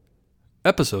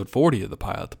Episode 40 of The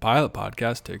Pilot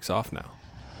Podcast takes off now.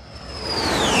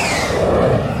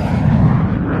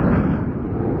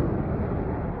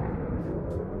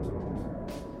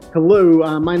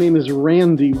 Hello, my name is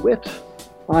Randy Witt.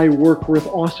 I work with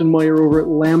Austin Meyer over at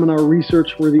Laminar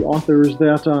Research. We're the authors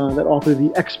that author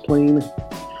the X-Plane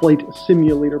Flight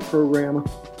Simulator program.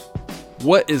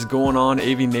 What is going on,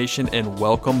 AV Nation, and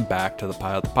welcome back to the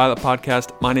Pilot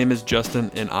Podcast. My name is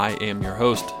Justin, and I am your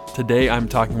host. Today, I'm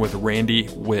talking with Randy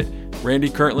Witt. Randy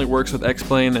currently works with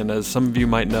X-Plane, and as some of you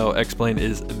might know, X-Plane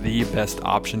is the best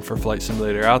option for flight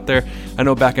simulator out there. I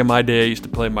know back in my day, I used to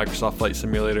play Microsoft Flight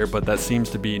Simulator, but that seems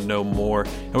to be no more.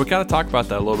 And we kind of talked about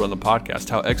that a little bit on the podcast,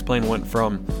 how X-Plane went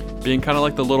from being kind of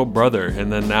like the little brother,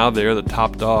 and then now they're the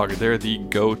top dog. They're the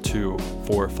go-to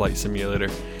for flight simulator.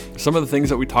 Some of the things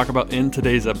that we talk about in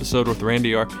today's episode with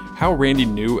Randy are how Randy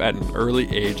knew at an early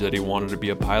age that he wanted to be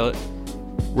a pilot.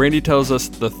 Randy tells us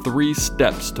the 3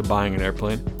 steps to buying an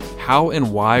airplane, how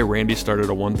and why Randy started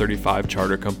a 135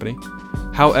 charter company,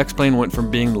 how X-Plane went from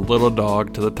being the little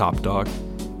dog to the top dog,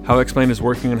 how X-Plane is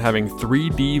working on having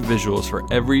 3D visuals for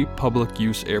every public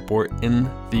use airport in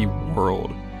the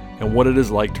world, and what it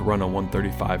is like to run a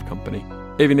 135 company.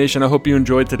 AV Nation, I hope you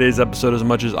enjoyed today's episode as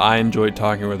much as I enjoyed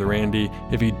talking with Randy.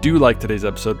 If you do like today's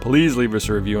episode, please leave us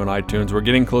a review on iTunes. We're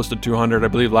getting close to 200. I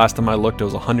believe last time I looked, it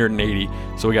was 180.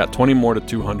 So we got 20 more to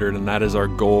 200, and that is our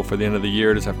goal for the end of the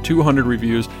year, to have 200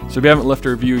 reviews. So if you haven't left a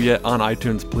review yet on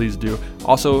iTunes, please do.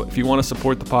 Also, if you want to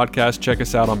support the podcast, check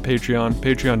us out on Patreon,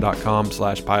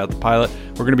 patreon.com/pilotthepilot.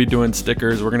 We're going to be doing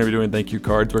stickers. We're going to be doing thank you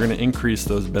cards. We're going to increase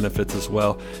those benefits as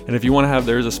well. And if you want to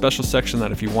there's a special section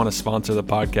that if you want to sponsor the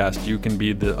podcast, you can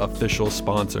be the official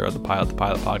sponsor of the Pilot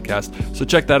Podcast. So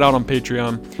check that out on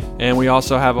Patreon. And we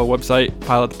also have a website,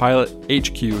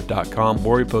 pilotthepilothq.com,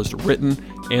 where we post written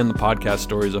and the podcast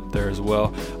stories up there as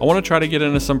well. I want to try to get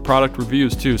into some product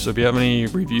reviews too. So if you have any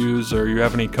reviews or you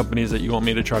have any companies that you want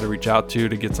me to try to reach out to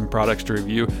get some products to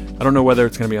review, I don't know whether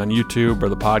it's going to be on YouTube or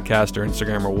the podcast or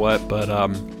Instagram or what, but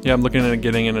I'm looking at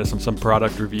getting into some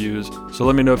product reviews. So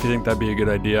let me know if you think that'd be a good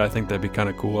idea. I think that'd be kind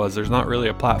of cool, as there's not really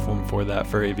a platform for that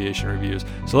for aviation reviews.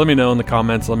 So let me know in the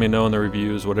comments, let me know in the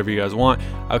reviews, whatever you guys want.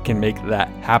 I can make that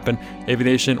happen.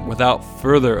 Aviation, without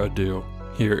further ado,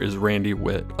 here is Randy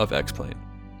Witt of X-Plane.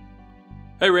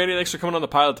 Hey, Randy, thanks for coming on the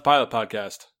Pilot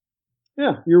Podcast.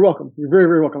 Yeah, you're welcome. You're very,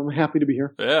 very welcome. I'm happy to be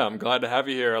here. Yeah, I'm glad to have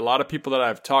you here. A lot of people that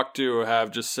I've talked to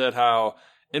have just said how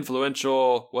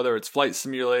influential, whether it's Flight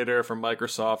Simulator from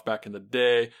Microsoft back in the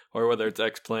day, or whether it's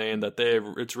X-Plane, that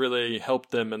it's really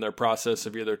helped them in their process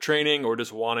of either training or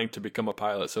just wanting to become a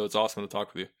pilot. So it's awesome to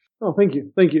talk with you. Oh, thank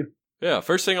you. Thank you. Yeah,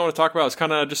 first thing I want to talk about is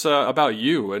kind of just about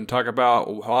you, and talk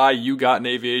about why you got in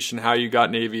aviation, how you got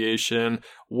in aviation,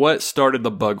 what started the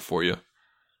bug for you.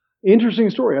 Interesting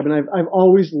story. I mean, I've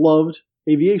always loved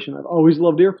aviation. I've always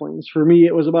loved airplanes. For me,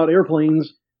 it was about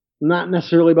airplanes, not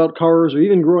necessarily about cars, or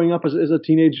even growing up as a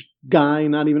teenage guy,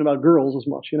 not even about girls as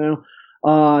much,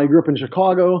 I grew up in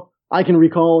Chicago. I can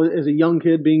recall as a young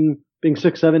kid being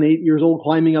 6, 7, 8 years old,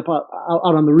 climbing up out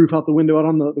on the roof, out the window, out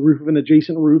on the roof of an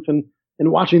adjacent roof, and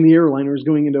watching the airliners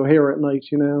going into O'Hare at night,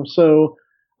 So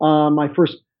my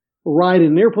first ride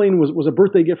in an airplane was a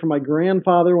birthday gift from my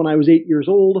grandfather when I was 8 years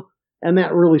old. And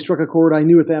that really struck a chord. I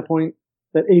knew at that point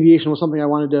that aviation was something I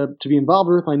wanted to be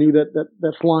involved with. I knew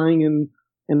that flying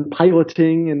and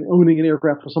piloting and owning an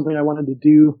aircraft was something I wanted to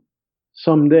do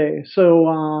someday. So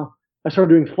I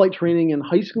started doing flight training in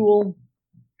high school.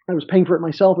 I was paying for it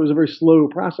myself. It was a very slow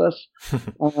process.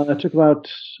 It took about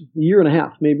a year and a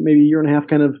half, maybe a year and a half,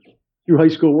 kind of through high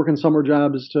school, working summer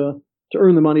jobs to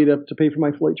earn the money to pay for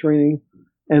my flight training.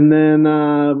 And then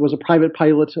was a private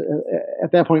pilot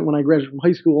at that point when I graduated from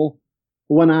high school.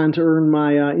 Went on to earn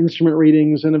my instrument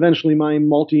ratings and eventually my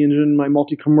multi-engine, my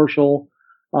multi-commercial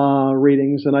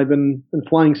ratings. And I've been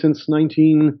flying since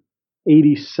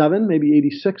 1987, maybe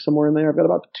 86, somewhere in there. I've got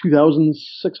about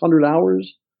 2,600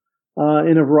 hours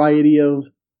in a variety of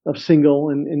single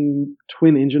and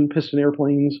twin engine piston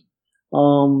airplanes.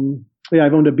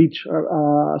 I've owned a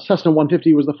Cessna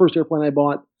 150 was the first airplane I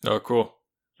bought. Oh, cool.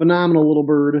 Phenomenal little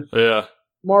bird. Yeah.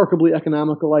 Remarkably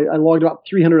economical. I logged about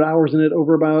 300 hours in it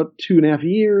over about 2.5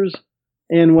 years.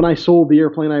 And when I sold the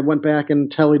airplane, I went back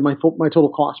and tallied my total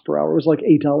cost per hour. It was like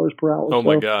 $8 per hour. Oh,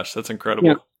 my gosh. That's incredible.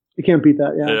 Yeah, you can't beat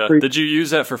that. Yeah. Did you use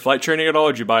that for flight training at all,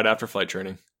 or did you buy it after flight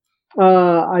training?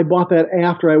 I bought that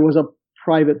after I was a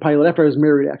private pilot, after I was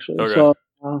married, actually. Okay. So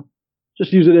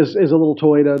just use it as a little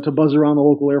toy to buzz around the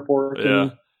local airport.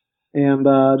 Yeah. And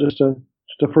just to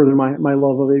to further my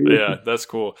love of aviation. Yeah, that's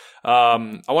cool. I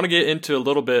want to get into a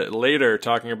little bit later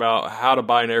talking about how to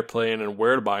buy an airplane and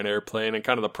where to buy an airplane and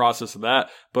kind of the process of that.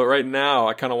 But right now,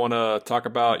 I kind of want to talk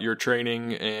about your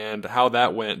training and how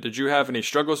that went. Did you have any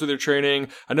struggles with your training?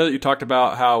 I know that you talked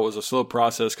about how it was a slow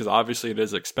process because obviously it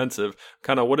is expensive.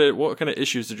 Kind of what kind of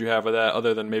issues did you have with that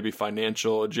other than maybe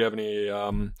financial? Did you have any,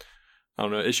 I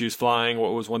don't know, issues flying?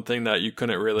 What was one thing that you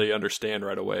couldn't really understand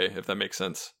right away, if that makes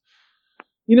sense?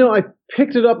 I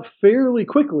picked it up fairly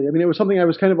quickly. I mean, it was something I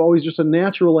was kind of always just a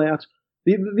natural at.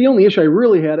 The only issue I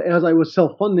really had as I was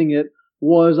self-funding it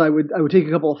was I would take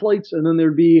a couple of flights and then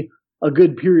there'd be a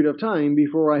good period of time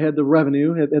before I had the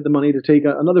revenue, had the money to take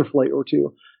another flight or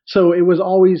two. So it was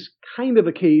always kind of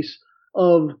a case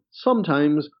of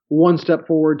sometimes one step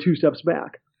forward, two steps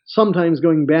back. Sometimes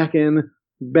going back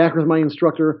with my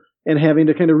instructor and having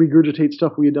to kind of regurgitate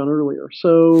stuff we had done earlier.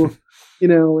 So,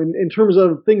 in terms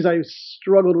of things I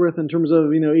struggled with in terms of,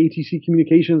 ATC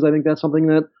communications, I think that's something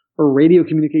that, or radio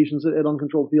communications at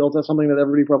uncontrolled fields, that's something that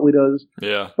everybody probably does.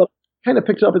 Yeah. But kind of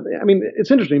picked up, it's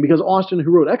interesting because Austin,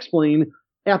 who wrote X-Plane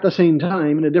at the same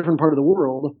time in a different part of the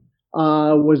world,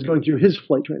 was going through his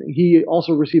flight training. He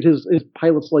also received his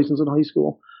pilot's license in high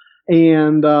school.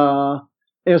 And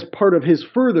as part of his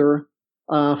further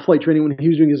flight training when he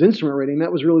was doing his instrument rating,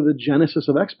 that was really the genesis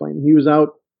of X-Plane. He was out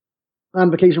on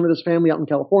vacation with his family out in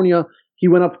California. He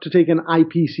went up to take an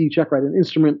IPC check, right, an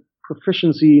instrument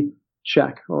proficiency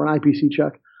check or an IPC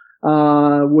check,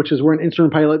 which is where an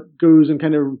instrument pilot goes and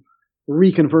kind of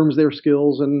reconfirms their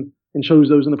skills and shows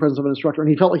those in the presence of an instructor. And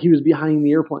he felt like he was behind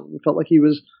the airplane. He felt like he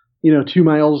was, 2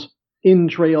 miles in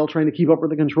trail trying to keep up with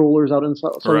the controllers out in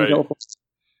Southern California.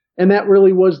 And that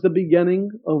really was the beginning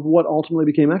of what ultimately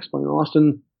became X-Plane.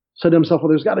 Austin said to himself, well,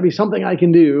 there's got to be something I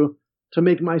can do to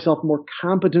make myself more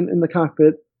competent in the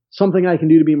cockpit, something I can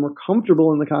do to be more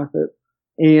comfortable in the cockpit.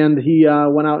 And he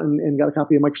went out and got a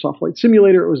copy of Microsoft Flight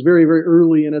Simulator. It was very, very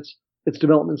early in its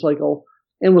development cycle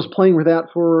and was playing with that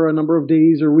for a number of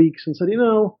days or weeks and said,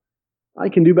 I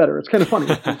can do better. It's kind of funny.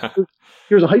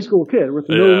 Here's a high school kid with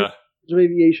no knowledge of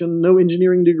aviation, no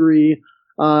engineering degree,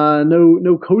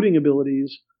 no coding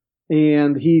abilities.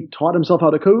 And he taught himself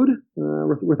how to code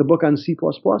with a book on C++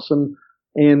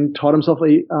 and taught himself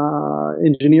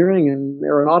engineering and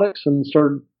aeronautics and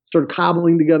started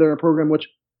cobbling together a program which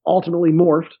ultimately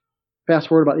morphed. Fast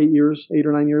forward about 8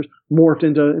 or 9 years, morphed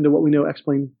into what we know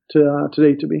X-Plane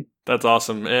today to be. That's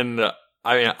awesome. And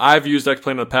I've used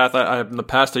X-Plane in the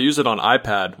past. I used it on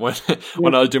iPad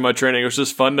when I was doing my training. It was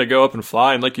just fun to go up and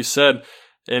fly. And like you said,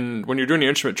 and when you're doing your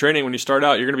instrument training, when you start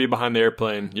out, you're going to be behind the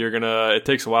airplane. It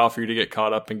takes a while for you to get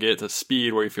caught up and get to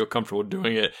speed where you feel comfortable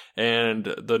doing it. And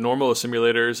the normal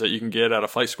simulators that you can get out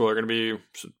of flight school are going to be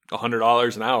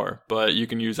 $100 an hour, but you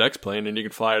can use X-Plane and you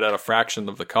can fly it at a fraction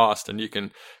of the cost, and you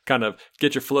can kind of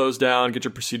get your flows down, get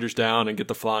your procedures down, and get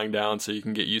the flying down so you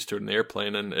can get used to it in the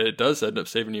airplane. And it does end up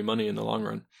saving you money in the long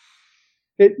run.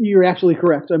 You're absolutely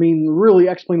correct. I mean, really,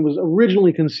 X-Plane was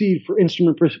originally conceived for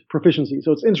instrument proficiency.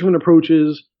 So it's instrument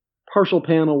approaches, partial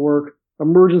panel work,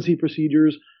 emergency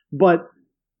procedures. But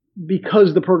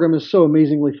because the program is so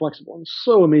amazingly flexible and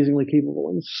so amazingly capable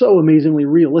and so amazingly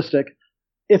realistic,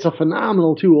 it's a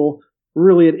phenomenal tool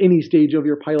really at any stage of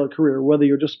your pilot career, whether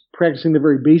you're just practicing the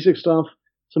very basic stuff,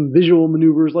 some visual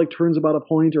maneuvers like turns about a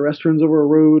point or S-turns over a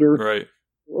road or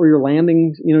your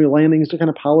landings, your landings to kind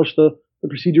of polish the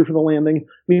procedure for the landing.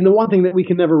 I mean, the one thing that we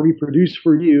can never reproduce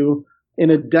for you in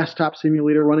a desktop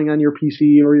simulator running on your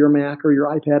PC or your Mac or your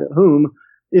iPad at home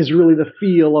is really the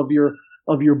feel of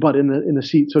your butt in the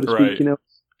seat, so to speak. Right.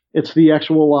 It's the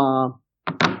actual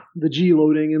the G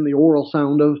loading and the oral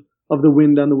sound of the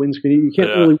wind on the windscreen. You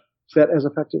can't really use that as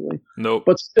effectively. Nope.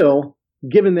 But still,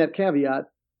 given that caveat,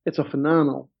 it's a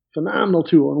phenomenal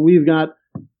tool, and we've got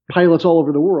pilots all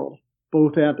over the world,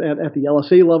 both at the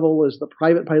LSA level, as the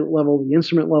private pilot level, the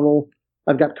instrument level.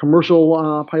 I've got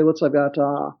commercial pilots. I've got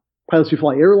pilots who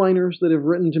fly airliners that have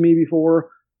written to me before.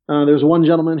 There's one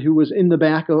gentleman who was in the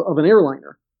back of an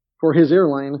airliner for his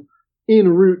airline en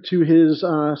route to his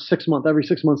 6 month. Every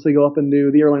 6 months they go up and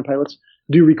the airline pilots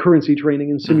do recurrency training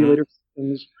in simulator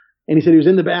systems. And he said he was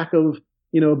in the back of,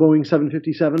 a Boeing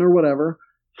 757 or whatever,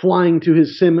 flying to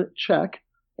his sim check,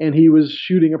 and he was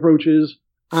shooting approaches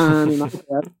on an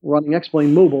iPad, running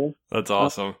X-Plane mobile. That's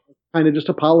awesome. Kind of just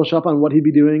to polish up on what he'd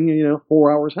be doing,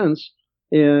 4 hours hence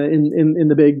in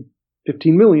the big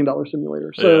 $15 million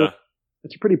simulator. So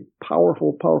it's a pretty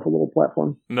powerful little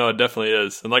platform. No, it definitely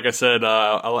is. And like I said,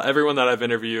 everyone that I've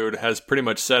interviewed has pretty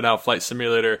much said how Flight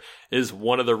Simulator is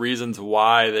one of the reasons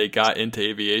why they got into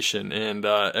aviation. And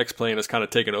X-Plane has kind of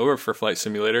taken over for Flight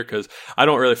Simulator because I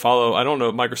don't really follow. I don't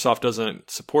know. Microsoft doesn't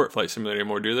support Flight Simulator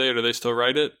anymore, do they? Or do they still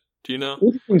write it? Do you know?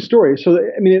 Interesting story. So,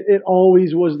 I mean, it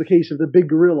always was the case of the big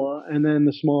gorilla and then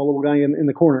the small little guy in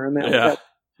the corner. And that,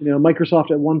 Microsoft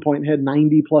at one point had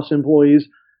 90 plus employees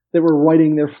that were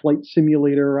writing their Flight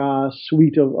Simulator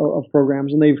suite of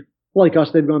programs. And they've, like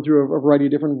us, they've gone through a variety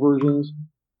of different versions.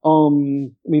 I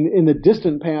mean, in the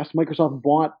distant past, Microsoft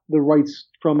bought the rights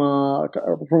from a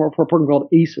program called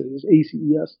ACES,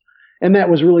 ACES. And that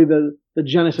was really the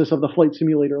genesis of the Flight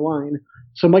Simulator line.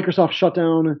 So Microsoft shut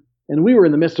down, and we were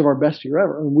in the midst of our best year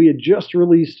ever. And we had just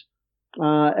released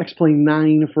X-Plane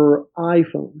 9 for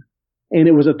iPhone. And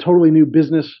it was a totally new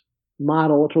business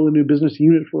model, a totally new business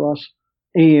unit for us.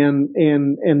 And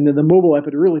the mobile app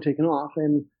had really taken off.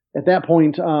 And at that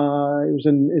point, it was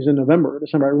in November,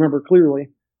 December, I remember clearly.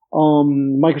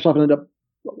 Microsoft ended up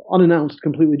unannounced,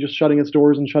 completely just shutting its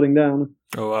doors and shutting down.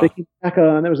 Oh, wow. They came back,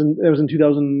 and that was in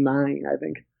 2009, I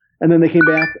think. And then they came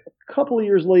back a couple of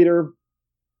years later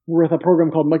with a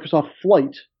program called Microsoft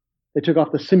Flight. They took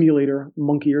off the simulator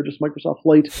monkey, or just Microsoft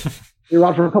Flight. They were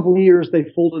out for a couple of years. They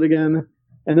folded again.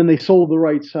 And then they sold the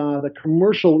rights. The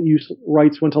commercial use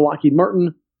rights went to Lockheed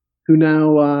Martin, who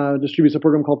now distributes a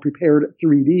program called Prepared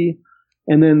 3D.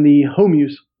 And then the home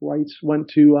use rights went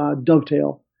to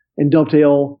Dovetail. And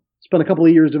Dovetail spent a couple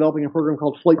of years developing a program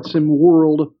called Flight Sim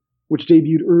World, which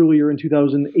debuted earlier in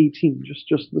 2018,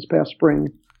 just this past spring.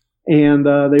 And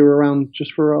they were around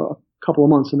just for a couple of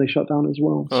months, and they shut down as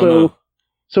well.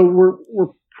 So we're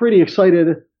pretty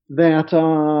excited that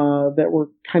we're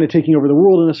kind of taking over the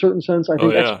world in a certain sense. I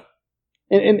think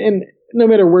and no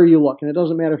matter where you look, and it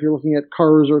doesn't matter if you're looking at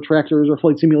cars or tractors or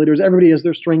flight simulators, everybody has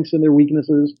their strengths and their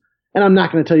weaknesses. And I'm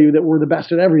not going to tell you that we're the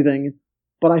best at everything,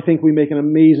 but I think we make an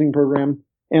amazing program,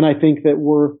 and I think that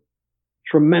we're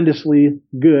tremendously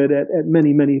good at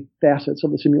many, many facets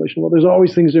of the simulation. Well, there's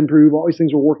always things to improve, always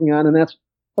things we're working on, and that's,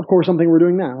 of course, something we're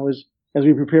doing now is as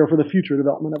we prepare for the future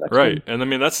development of X-Plane. Right. And I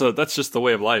mean, that's just the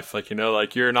way of life. Like,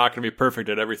 like you're not going to be perfect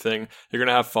at everything. You're going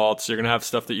to have faults. You're going to have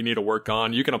stuff that you need to work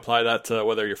on. You can apply that to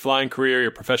whether your flying career,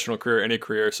 your professional career, any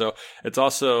career. So it's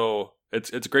also,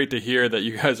 it's great to hear that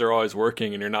you guys are always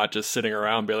working and you're not just sitting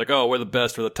around and be like, oh, we're the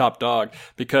best, we're the top dog,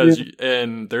 because,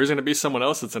 and there's going to be someone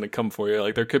else that's going to come for you.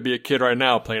 Like there could be a kid right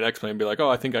now playing X-Plane and be like, oh,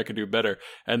 I think I could do better.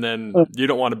 And then you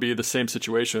don't want to be the same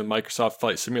situation with Microsoft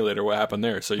Flight Simulator, what happened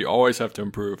there. So you always have to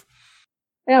improve.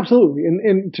 Absolutely.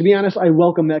 And to be honest, I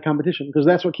welcome that competition because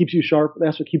that's what keeps you sharp.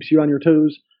 That's what keeps you on your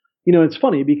toes. It's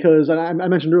funny because I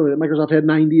mentioned earlier that Microsoft had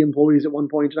 90 employees at one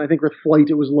point, and I think with Flight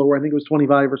it was lower. I think it was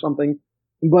 25 or something.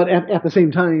 But at the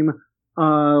same time,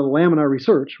 Laminar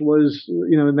Research was,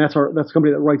 and that's the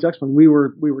company that writes X-Plane. We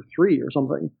were 3 or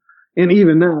something. And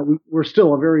even now, we're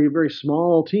still a very, very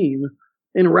small team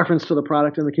in reference to the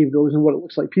product and the capabilities and what it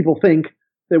looks like. People think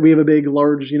that we have a big,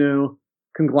 large,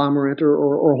 conglomerate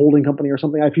or holding company or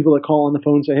something. I have people that call on the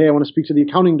phone and say, hey, I want to speak to the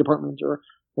accounting department or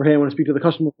hey, I want to speak to the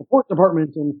customer support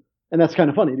department. And that's kind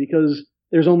of funny because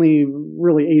there's only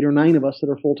really 8 or 9 of us that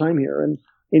are full time here.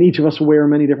 And each of us wear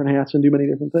many different hats and do many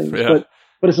different things. Yeah.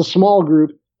 But it's a small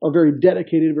group of very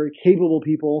dedicated, very capable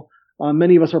people.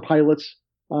 Many of us are pilots.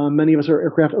 Many of us are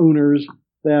aircraft owners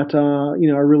that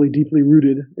are really deeply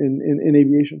rooted in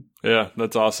aviation. Yeah,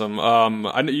 that's awesome.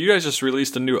 I know you guys just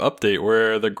released a new update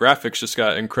where the graphics just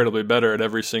got incredibly better at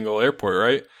every single airport,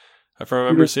 right? If I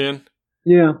remember seeing.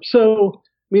 Yeah. So,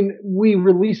 we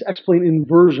release X-Plane in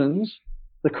versions.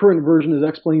 The current version is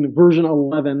X-Plane version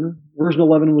 11. Version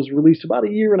 11 was released about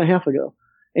a year and a half ago.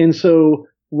 And so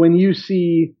when you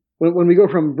see, when we go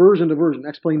from version to version,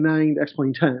 X-Plane 9 to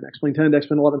X-Plane 10, X-Plane 10 to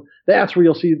X-Plane 11, that's where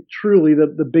you'll see truly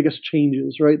the biggest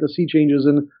changes, right? The sea changes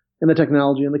in the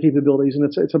technology and the capabilities. And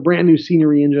it's a brand new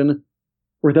scenery engine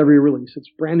with every release. It's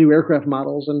brand new aircraft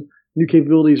models and new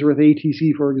capabilities with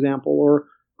ATC, for example,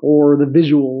 or the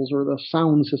visuals or the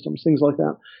sound systems, things like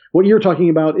that. What you're talking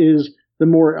about is the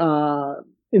more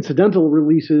incidental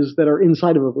releases that are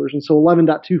inside of a version. So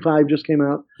 11.25 just came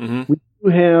out. Mm-hmm.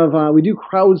 We do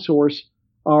crowdsource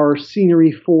our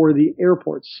scenery for the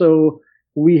airports. So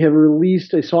we have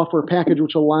released a software package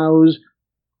which allows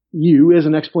you as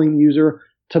an X-Plane user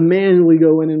to manually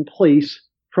go in and place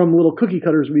from little cookie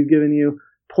cutters we've given you,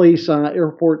 place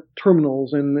airport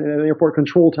terminals and an airport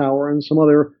control tower and some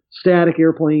other static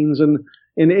airplanes and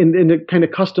to kind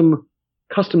of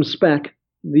custom spec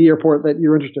the airport that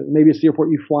you're interested in. Maybe it's the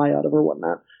airport you fly out of or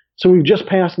whatnot. So we've just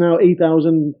passed now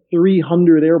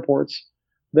 8,300 airports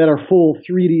that are full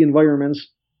 3D environments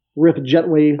with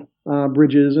jetway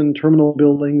bridges and terminal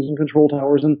buildings and control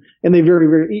towers, and they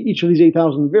each of these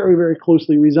 8,000 very, very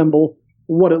closely resemble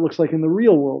what it looks like in the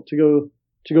real world to go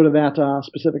to that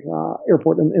specific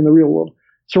airport in the real world.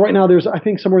 So right now there's, I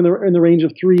think, somewhere in the range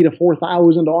of 3,000 to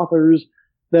 4,000 authors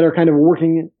that are kind of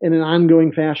working in an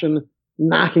ongoing fashion,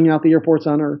 knocking out the airports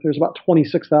on Earth. There's about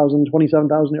 26,000,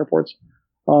 27,000 airports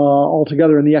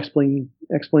altogether in the X-Plane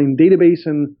database,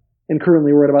 and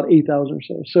currently we're at about 8,000 or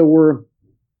so. So we're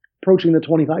approaching the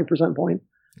 25% point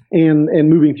and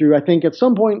moving through. I think at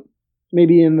some point,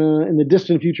 maybe in the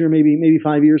distant future, maybe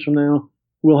 5 years from now,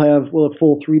 we'll have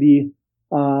full 3D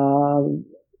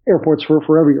airports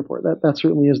for every airport. That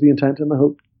certainly is the intent and the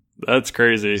hope. That's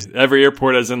crazy. Every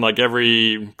airport, as in like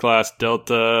every class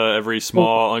Delta, every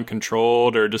small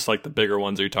uncontrolled, or just like the bigger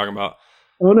ones are you talking about?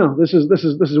 Oh no, this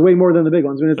is way more than the big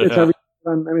ones. I mean,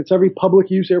 it's every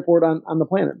public use airport on the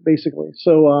planet, basically.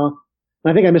 So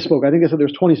I think I misspoke. I think I said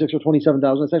there's 26 or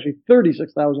 27,000. It's actually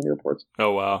 36,000 airports.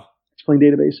 Oh wow. X-Plane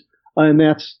database, and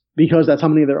that's because that's how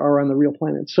many there are on the real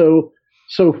planet. So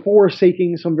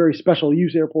forsaking some very special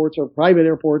use airports or private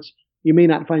airports, you may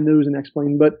not find those in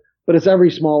X-Plane, but it's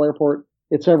every small airport.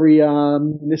 It's every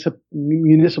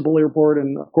municipal airport,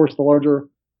 and of course the larger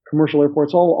commercial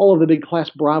airports. All of the big Class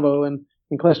Bravo and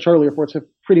Class Charlie airports have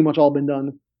pretty much all been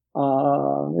done,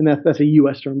 and that's a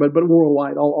U.S. term, but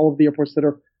worldwide, all of the airports that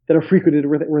are frequented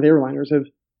with airliners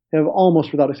have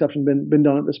almost without exception been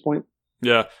done at this point.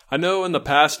 Yeah, I know in the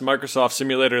past Microsoft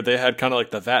Simulator, they had kind of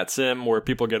like the VATSIM where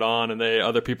people get on and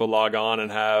other people log on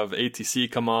and have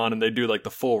ATC come on and they do like the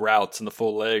full routes and the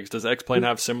full legs. Does X-Plane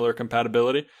have similar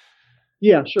compatibility?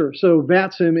 Yeah, sure. So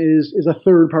VATSIM is a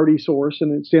third-party source,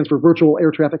 and it stands for Virtual Air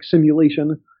Traffic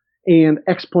Simulation. And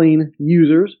X-Plane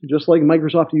users, just like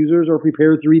Microsoft users or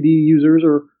Prepared 3D users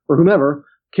or whomever,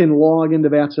 can log into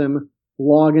VATSIM,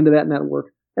 log into that network,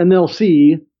 and they'll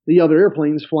see the other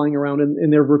airplanes flying around in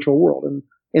their virtual world.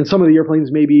 And some of the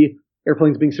airplanes may be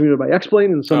airplanes being simulated by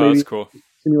X-Plane, and some may be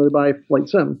simulated by Flight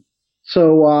Sim.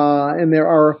 So, and there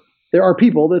are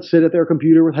people that sit at their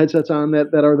computer with headsets on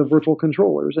that are the virtual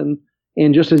controllers.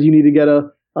 And just as you need to get a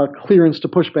clearance to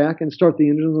push back and start the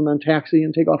engines and then taxi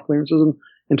and take off clearances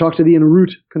and talk to the en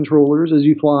route controllers as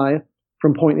you fly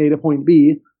from point A to point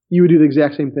B, you would do the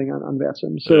exact same thing on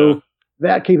VATSIM. So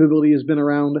that capability has been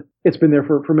around. It's been there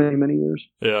for many, many years.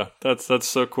 Yeah, that's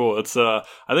so cool. It's I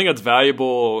think it's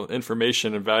valuable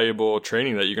information and valuable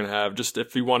training that you can have just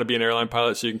if you want to be an airline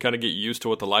pilot, so you can kind of get used to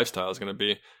what the lifestyle is going to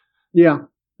be. Yeah,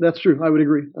 that's true. I would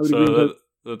agree.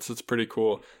 That's pretty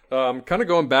cool. Kind of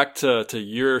going back to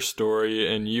your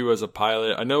story and you as a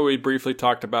pilot. I know we briefly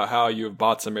talked about how you have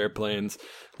bought some airplanes.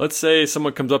 Let's say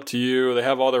someone comes up to you, they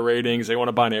have all their ratings, they want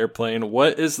to buy an airplane.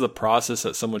 What is the process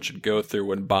that someone should go through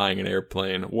when buying an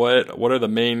airplane? What are the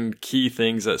main key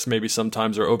things that maybe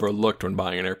sometimes are overlooked when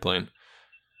buying an airplane?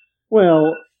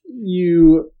 Well,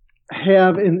 you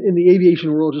have in the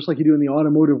aviation world, just like you do in the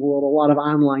automotive world, a lot of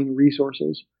online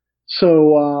resources.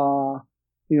 So,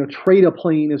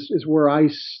 Trade-A-Plane is where I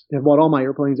have bought all my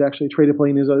airplanes. Actually,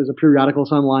 Trade-A-Plane is a periodical.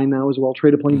 It's online now as well,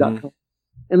 tradeaplane.com. Mm-hmm.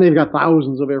 And they've got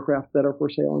thousands of aircraft that are for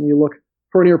sale. And you look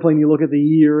for an airplane, you look at the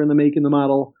year and the make and the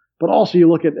model, but also you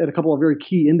look at a couple of very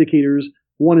key indicators.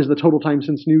 One is the total time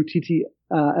since new, TTSN.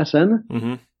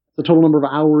 Mm-hmm. The total number of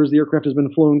hours the aircraft has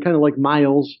been flown, kind of like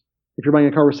miles. If you're buying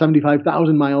a car with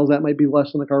 75,000 miles, that might be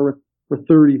less than a car with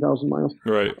 30,000 miles.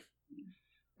 Right.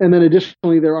 And then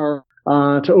additionally, there are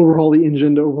to overhaul the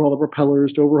engine, to overhaul the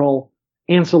propellers, to overhaul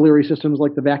ancillary systems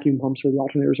like the vacuum pumps or the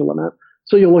alternators or whatnot.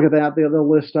 So you'll look at that.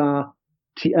 They'll list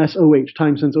TSOH,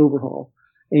 time since overhaul,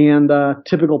 and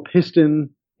typical piston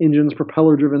engines,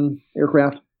 propeller-driven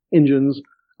aircraft engines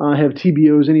have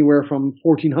TBOs anywhere from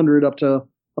 1,400 up to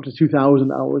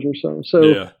 2,000 hours or so.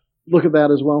 So look at that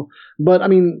as well. But I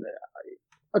mean,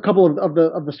 a couple of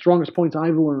the strongest points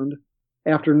I've learned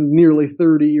after nearly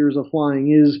 30 years of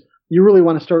flying is you really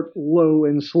want to start low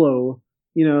and slow.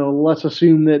 Let's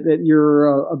assume that you're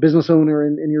a business owner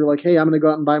and you're like, hey, I'm going to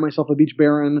go out and buy myself a Beech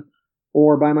Baron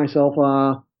or buy myself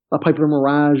a Piper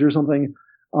Mirage or something.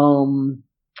 And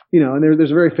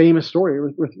there's a very famous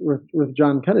story with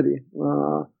John Kennedy,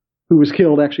 who was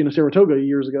killed actually in a Saratoga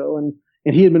years ago.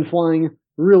 And he had been flying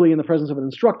really in the presence of an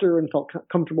instructor and felt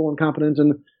comfortable and competent.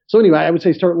 And so anyway, I would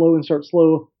say start low and start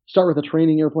slow. Start with a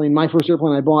training airplane. My first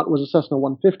airplane I bought was a Cessna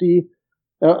 150,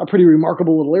 a pretty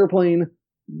remarkable little airplane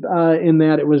in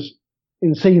that it was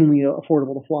insanely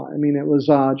affordable to fly. I mean, it was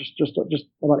just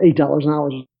about $8 an hour.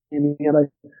 And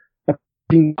I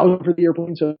 $15,000 for the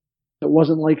airplane, so it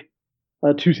wasn't like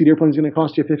a two-seat airplane is going to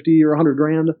cost you $50,000 or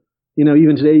 $100,000.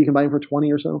 Even today you can buy them for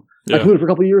 $20,000 or so. Yeah. I flew it for a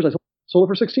couple of years. I sold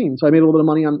it for $16,000, so I made a little bit of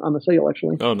money on the sale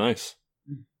actually. Oh, nice.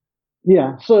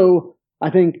 Yeah. So I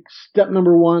think step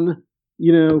number one,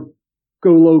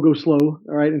 go low, go slow. All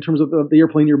right. In terms of the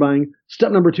airplane you're buying.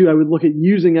 Step number two, I would look at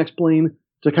using X-Plane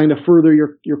to kind of further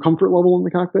your comfort level in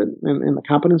the cockpit and the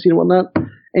competency and whatnot.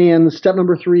 And step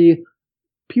number three,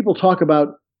 people talk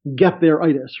about get there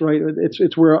itis, right?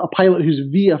 It's where a pilot who's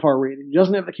VFR rated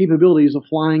doesn't have the capabilities of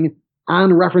flying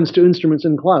on reference to instruments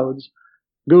in clouds,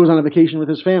 goes on a vacation with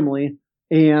his family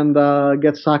and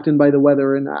gets socked in by the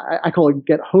weather. And I call it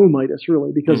get home-itis,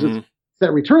 really, because it's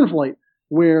that return flight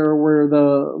where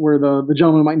the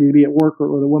gentleman might need to be at work,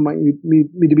 or the one might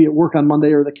need to be at work on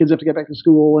Monday, or the kids have to get back to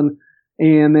school,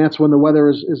 and that's when the weather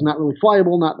is not really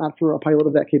flyable, not for a pilot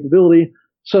of that capability.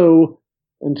 So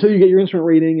until you get your instrument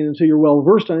rating and until you're well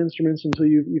versed on instruments, until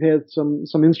you've had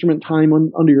some instrument time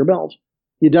under your belt,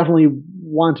 you definitely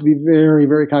want to be very,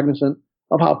 very cognizant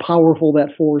of how powerful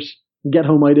that force get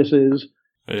home-itis is.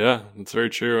 Yeah, that's very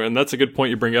true. And that's a good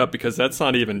point you bring up, because that's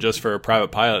not even just for a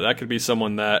private pilot. That could be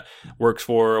someone that works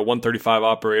for a 135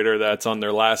 operator that's on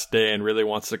their last day and really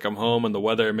wants to come home, and the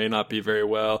weather may not be very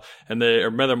well, and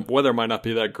weather might not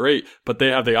be that great, but they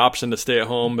have the option to stay at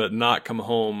home but not come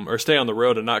home, or stay on the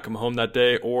road and not come home that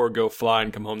day, or go fly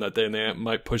and come home that day, and they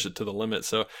might push it to the limit.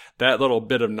 So that little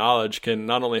bit of knowledge can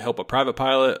not only help a private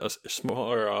pilot, a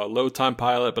small or a low-time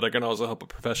pilot, but it can also help a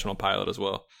professional pilot as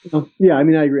well. Yeah, I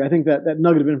mean, I agree. I think that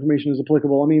nugget of information is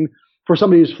applicable. I mean, for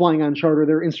somebody who's flying on charter,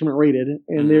 they're instrument rated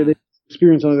and they're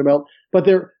experience under their belt. But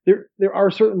there are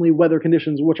certainly weather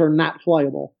conditions which are not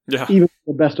flyable, even with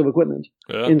the best of equipment.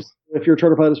 Yeah. And if your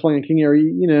charter pilot is flying a King Air,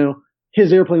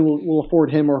 his airplane will afford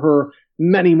him or her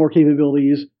many more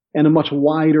capabilities and a much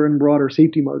wider and broader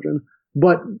safety margin.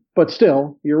 But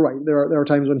still, you're right. There are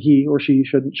times when he or she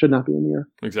should not be in the air.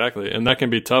 Exactly. And that can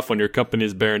be tough when your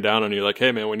company's bearing down on you, like,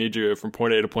 hey man, we need you from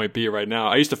point A to point B right now.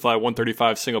 I used to fly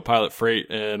 135 single pilot freight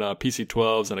and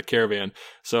PC-12s and a Caravan.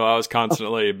 So I was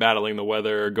constantly battling the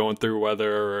weather, going through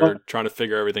weather, or trying to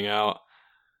figure everything out.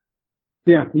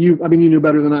 Yeah, you knew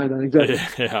better than I then,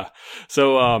 exactly. Yeah.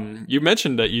 So you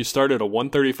mentioned that you started a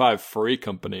 135 freight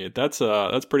company. That's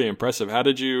pretty impressive.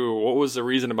 What was the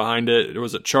reason behind it?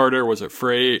 Was it charter? Was it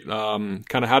freight? Kind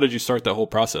of how did you start that whole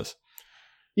process?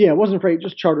 Yeah, it wasn't freight,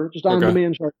 just charter, just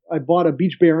on-demand charter. I bought a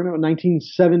Beech Baron, a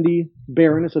 1970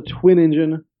 Baron. It's a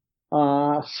twin-engine,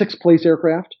 6-place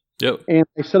aircraft. Yep. And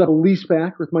I set up a lease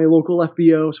back with my local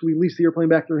FBO, so we leased the airplane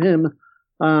back through him,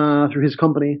 through his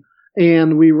company.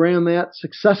 And we ran that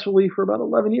successfully for about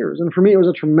 11 years. And for me, it was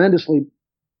a tremendously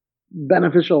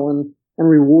beneficial and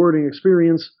rewarding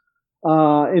experience.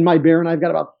 In my Baron, I've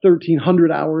got about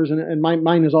 1,300 hours, and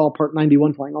mine is all Part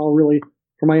 91 flying, all really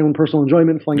for my own personal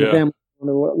enjoyment, flying the family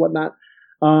or whatnot.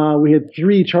 We had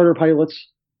 3 charter pilots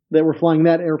that were flying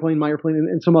that airplane, my airplane,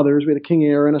 and some others. We had a King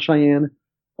Air and a Cheyenne.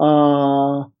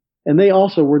 And they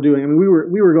also were doing, I mean, we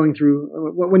were going through,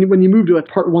 when you move to a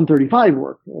Part 135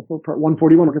 work, Part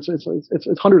 141 work, it's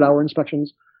 100-hour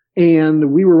inspections.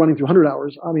 And we were running through 100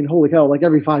 hours. I mean, holy cow, like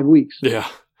every 5 weeks. Yeah.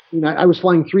 I was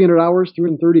flying 300 hours,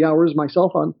 330 hours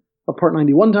myself on a Part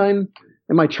 91 time.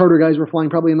 And my charter guys were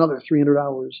flying probably another 300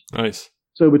 hours. Nice.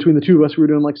 So between the two of us, we were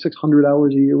doing like 600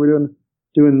 hours a year. We were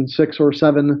doing 6 or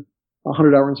 7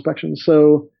 100-hour inspections.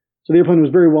 So the airplane was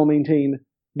very well maintained.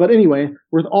 But anyway,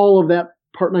 with all of that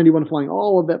Part 91 flying,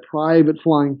 all of that private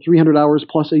flying, 300 hours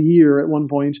plus a year at one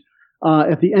point,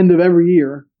 at the end of every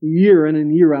year in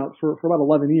and year out for about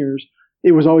 11 years,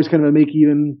 it was always kind of a make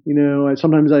even,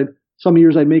 sometimes some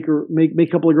years I'd make a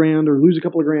couple of grand or lose a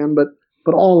couple of grand,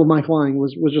 but all of my flying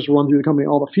was just run through the company,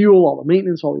 all the fuel, all the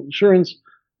maintenance, all the insurance,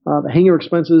 the hangar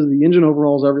expenses, the engine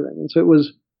overhauls, everything. And so it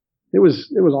was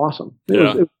awesome. It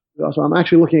was awesome. I'm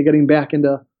actually looking at getting back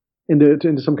into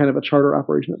some kind of a charter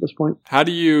operation at this point. How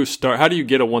do you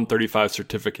get a 135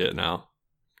 certificate now?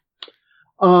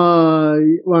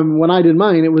 When I did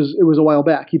mine, it was a while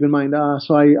back. Keep in mind,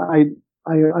 so I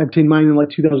obtained mine in like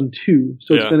 2002.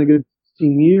 So it's been a good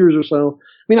 16 years or so.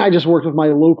 I mean, I just worked with my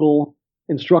local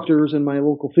instructors and my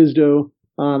local FSDO.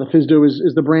 The FSDO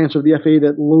is the branch of the FAA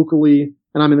that locally,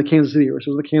 and I'm in the Kansas City area,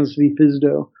 so it was the Kansas City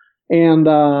FSDO. And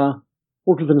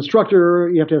worked with an instructor.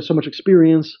 You have to have so much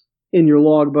experience in your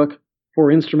logbook for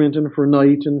instrument and for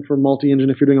night and for multi-engine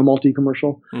if you're doing a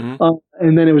multi-commercial. Mm-hmm.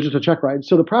 And then it was just a check ride.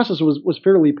 So the process was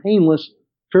fairly painless,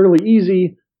 fairly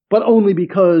easy, but only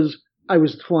because I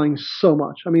was flying so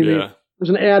much. I mean, there's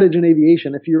an adage in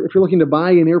aviation. If you're looking to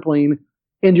buy an airplane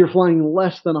and you're flying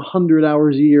less than 100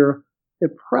 hours a year,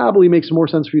 it probably makes more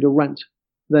sense for you to rent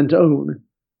than to own.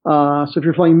 So if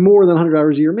you're flying more than 100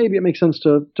 hours a year, maybe it makes sense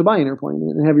to buy an airplane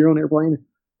and have your own airplane.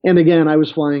 And again, I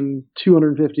was flying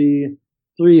 250,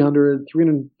 300,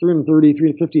 330,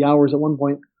 350 hours at one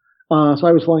point. So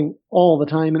I was flying all the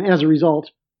time. And as a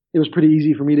result, it was pretty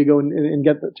easy for me to go and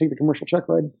take the commercial check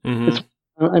ride. Mm-hmm.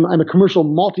 I'm a commercial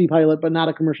multi-pilot, but not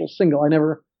a commercial single. I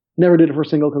never did it for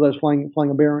single because I was flying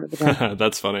a Baron at the time.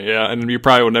 That's funny. Yeah. And you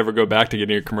probably will never go back to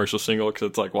getting a commercial single because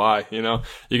it's like, why? You know,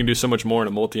 you can do so much more in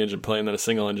a multi-engine plane than a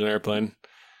single engine airplane.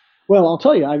 Well, I'll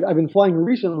tell you, I've been flying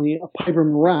recently a Piper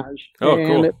Mirage. Oh,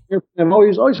 cool. I've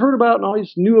always heard about and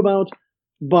always knew about,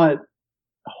 but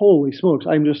holy smokes,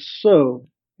 I'm just so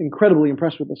incredibly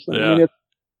impressed with this thing. Yeah. I mean,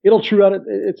 it'll true out.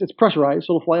 It's pressurized,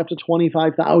 so it'll fly up to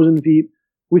 25,000 feet.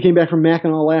 We came back from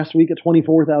Mackinac last week at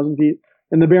 24,000 feet.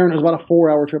 And the Baron was about a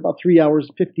 4-hour trip, about 3 hours,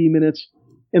 15 minutes.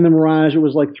 In the Mirage, it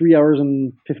was like 3 hours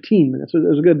and 15 minutes. It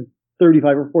was a good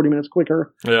 35 or 40 minutes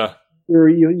quicker. Yeah. Where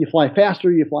you fly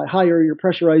faster, you fly higher, you're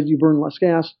pressurized, you burn less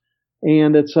gas,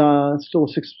 and it's still a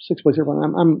six-place airplane.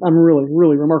 I'm really,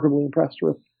 really remarkably impressed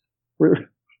with.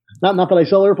 Not that I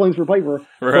sell airplanes for Piper,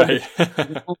 right?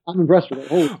 I'm impressed with it.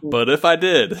 Holy but if I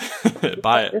did,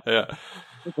 buy it. Yeah.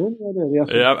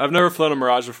 Yeah, I've never flown a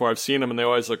Mirage before. I've seen them and they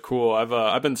always look cool.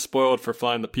 I've been spoiled for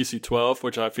flying the PC-12,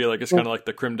 which I feel like is kind of like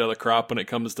the creme de la crop when it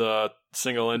comes to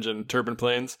single engine turbine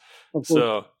planes.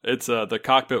 So it's the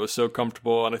cockpit was so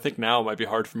comfortable, and I think now it might be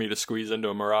hard for me to squeeze into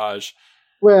a Mirage.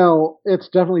 Well, it's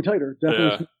definitely tighter.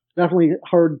 Definitely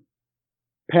hard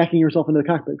packing yourself into the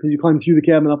cockpit because you climb through the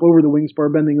cabin, up over the wing spar,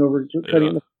 bending over.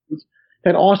 In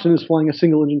fact, Austin is flying a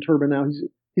single engine turbine now.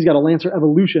 He's got a Lancer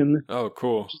Evolution. Oh,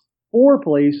 cool.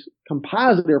 4-place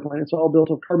composite airplane. It's all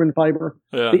built of carbon fiber.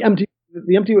 Yeah. The empty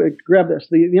grab this.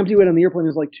 The empty weight on the airplane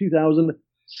is like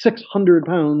 2,600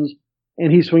 pounds,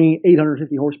 and he's swinging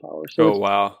 850 horsepower. So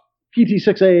wow.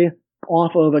 PT6A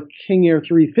off of a King Air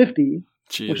 350,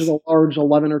 Jeez. which is a large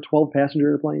 11 or 12 passenger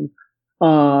airplane.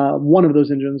 One of those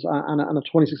engines on a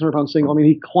 2,600 pound single. I mean,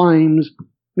 he climbs.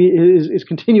 His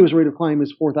continuous rate of climb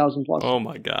is 4,000 plus. Oh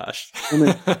my gosh. I mean,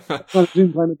 it's not a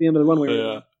zoom climb at the end of the runway.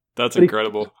 Yeah, that's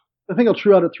incredible. I think he'll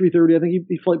true out at 330. I think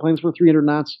he flight plans for 300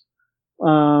 knots.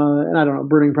 And I don't know,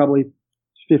 burning probably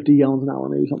 50 gallons an hour,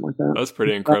 maybe something like that. That's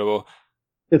pretty incredible.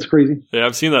 It's crazy. Yeah,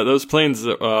 I've seen that. Those planes,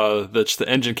 the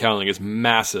engine counting is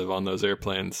massive on those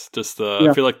airplanes.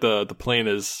 I feel like the plane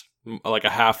is like a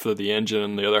half of the engine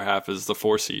and the other half is the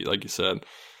 4-seat, like you said.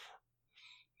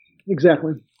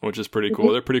 Exactly. Which is pretty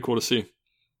cool. They're pretty cool to see.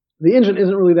 The engine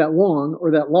isn't really that long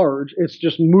or that large. It's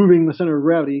just moving the center of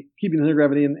gravity, keeping the center of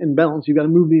gravity in balance. You've got to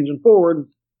move the engine forward.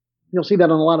 You'll see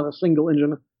that on a lot of the single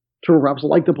engine turboprops,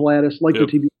 like the Pilatus, like the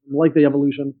TB, like the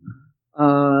Evolution.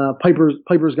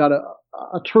 Piper's got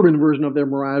a turbine version of their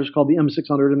Mirage called the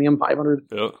M600 and the M500.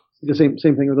 Yep. The same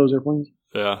thing with those airplanes.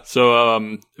 Yeah. So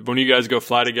when you guys go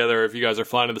fly together, if you guys are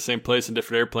flying to the same place in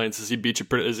different airplanes, does he beat you?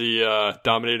 Is he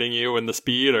dominating you in the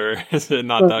speed, or is it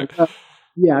not that?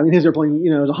 Yeah, I mean, his airplane,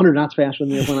 is 100 knots faster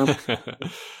than the airplane I'm.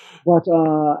 But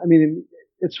I mean,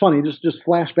 it's funny. Just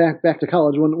flash back to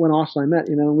college when Austin and I met.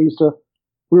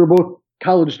 We were both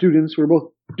college students. We were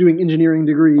both doing engineering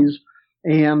degrees,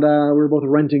 and we were both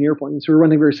renting airplanes. We were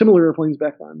renting very similar airplanes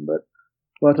back then, but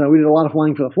we did a lot of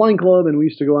flying for the Flying Club, and we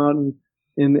used to go out and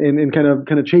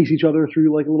kind of chase each other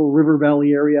through like a little river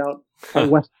valley area out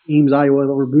west Ames, Iowa,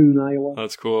 or Boone, Iowa.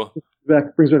 That's cool.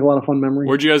 Brings back a lot of fun memories.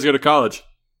 Where'd you guys go to college?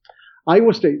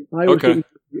 Iowa State. State,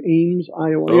 Ames,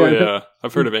 Iowa. Oh, yeah.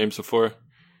 I've heard of Ames before.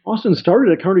 Austin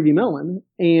started at Carnegie Mellon,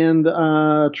 and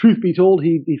truth be told,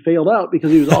 he failed out because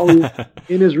he was always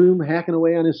in his room hacking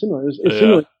away on his simulator. His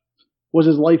simulator was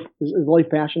his life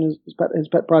passion, his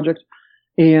pet project,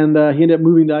 and he ended up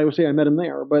moving to Iowa State. I met him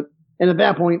there, and at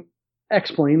that point,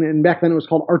 X-Plane, and back then it was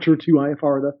called Archer 2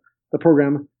 IFR, the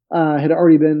program, had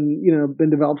already been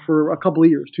developed for a couple of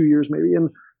years, 2 years maybe, and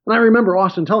I remember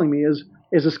Austin telling me as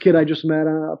this kid I just met,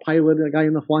 a pilot, a guy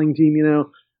in the flying team,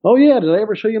 oh yeah, did I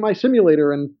ever show you my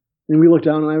simulator? And we looked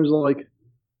down and I was like,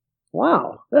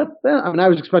 wow, that I mean, I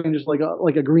was expecting just like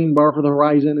a green bar for the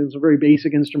horizon and some very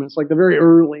basic instruments, like the very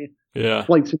early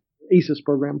flight ACES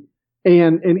program.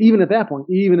 And even at that point,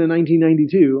 even in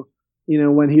 1992,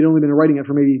 when he'd only been writing it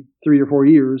for maybe 3 or 4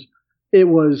 years, it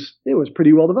was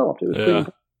pretty well developed. It was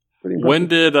pretty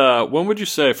impressive. When would you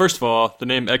say, first of all, the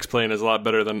name X-Plane is a lot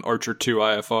better than Archer 2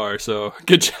 IFR, so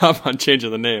good job on changing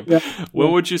the name. Yeah.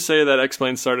 When would you say that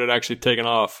X-Plane started actually taking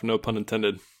off? No pun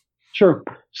intended. Sure.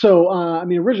 So,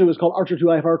 originally it was called Archer 2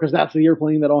 IFR because that's the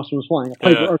airplane that Austin was flying.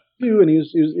 Piper Archer 2, and he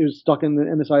was stuck in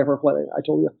this IFR flight, I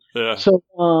told you. Yeah. So,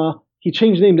 he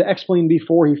changed the name to X-Plane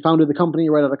before he founded the company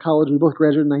right out of college. We both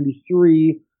graduated in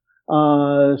 93.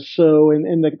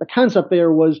 The concept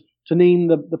there was to name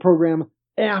the program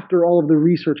after all of the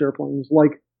research airplanes,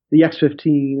 like the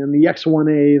X-15 and the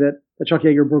X-1A that Chuck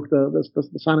Yeager broke the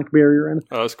sonic barrier in.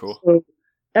 Oh, that's cool. So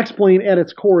X-Plane at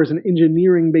its core is an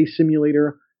engineering-based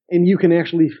simulator, and you can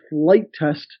actually flight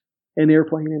test an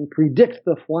airplane and predict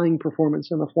the flying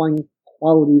performance and the flying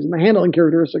qualities and the handling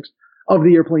characteristics of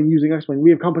the airplane using X-Plane.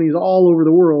 We have companies all over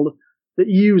the world that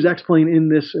use X-Plane in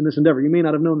this endeavor. You may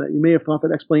not have known that. You may have thought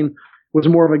that X-Plane was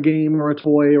more of a game or a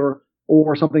toy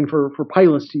or something for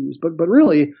pilots to use. But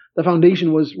really, the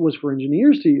foundation was for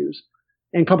engineers to use.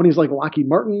 And companies like Lockheed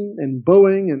Martin and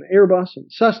Boeing and Airbus and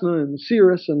Cessna and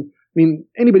Cirrus and, I mean,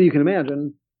 anybody you can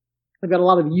imagine. They've got a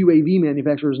lot of UAV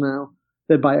manufacturers now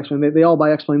that buy X-Plane. They all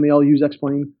buy X-Plane. They all use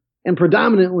X-Plane. And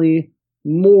predominantly,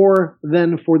 more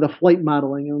than for the flight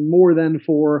modeling and more than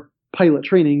for pilot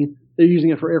training, they're using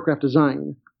it for aircraft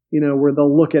design, where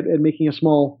they'll look at making a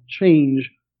small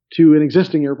change to an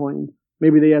existing airplane.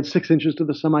 Maybe they add 6 inches to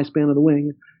the semi-span of the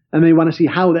wing, and they want to see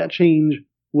how that change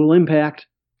will impact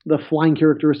the flying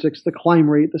characteristics, the climb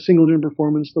rate, the single turn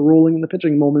performance, the rolling and the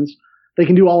pitching moments. They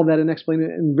can do all of that and explain it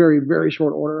in very, very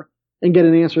short order and get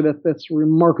an answer that's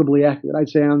remarkably accurate. I'd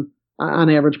say on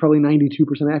average, probably 92%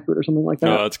 accurate or something like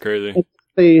that. Oh, that's crazy.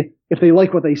 If they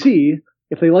like what they see,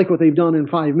 if they like what they've done in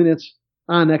 5 minutes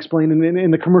on X-Plane,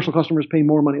 and the commercial customers pay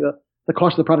more money, the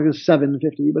cost of the product is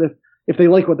 $750. But if they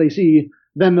like what they see,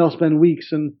 then they'll spend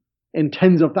weeks and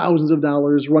tens of thousands of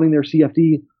dollars running their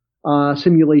CFD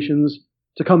simulations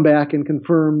to come back and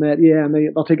confirm that, and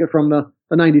they'll take it from the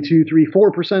 92, 3,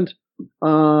 4%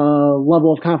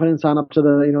 level of confidence on up to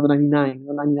the 99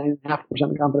 or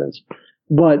 99.5% confidence.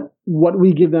 But what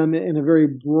we give them in a very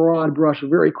broad brush,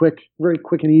 very quick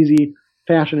and easy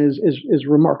fashion is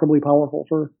remarkably powerful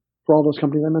for all those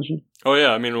companies I mentioned. Oh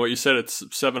yeah, I mean, what you said, it's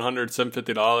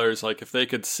 $750. Like, if they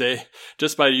could say,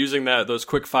 just by using those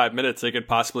quick 5 minutes, they could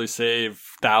possibly save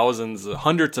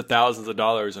hundreds of thousands of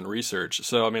dollars in research.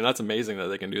 So, I mean, that's amazing that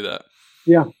they can do that.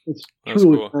 Yeah, it's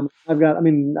truly cool. I've got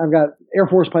Air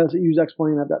Force pilots that use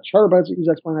X-Plane. I've got charter pilots that use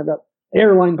X-Plane. I've got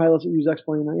airline pilots that use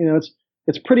X-Plane.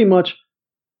 It's pretty much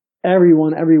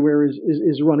everyone everywhere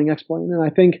is running X-Plane. And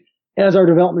I think as our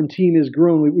development team has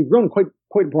grown, we've grown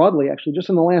quite broadly, actually. Just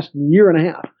in the last year and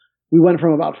a half, we went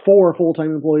from about 4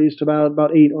 full-time employees to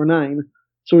about 8 or 9.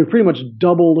 So we've pretty much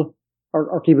doubled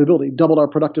our capability, doubled our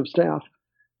productive staff.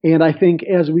 And I think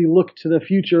as we look to the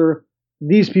future,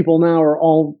 these people now are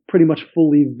all pretty much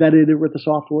fully vetted with the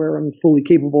software and fully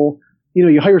capable.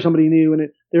 You hire somebody new, and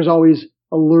there's always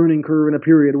a learning curve in a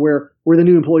period where the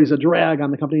new employee is a drag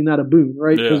on the company, not a boon,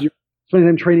 right? Because you're spending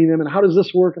time training them, and how does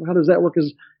this work, and how does that work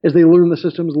as they learn the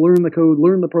systems, learn the code,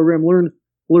 learn the program, learn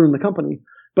the company.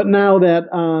 But now that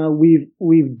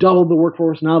we've doubled the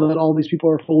workforce, now that all these people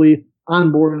are fully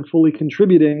on board and fully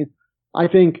contributing, I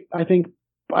think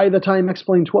by the time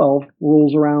X-Plane 12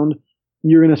 rolls around,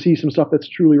 you're going to see some stuff that's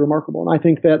truly remarkable. And I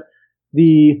think that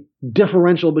the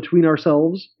differential between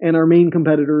ourselves and our main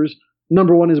competitors,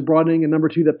 number one, is broadening, and number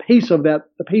two, the pace of that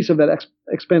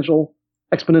exponential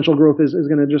growth is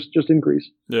going to just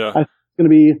increase. Yeah, it's going to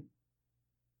be.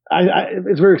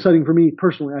 It's very exciting for me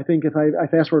personally. I think if I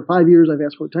fast forward 5 years, I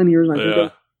fast forward 10 years, and I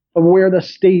think of where the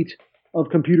state of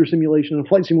computer simulation and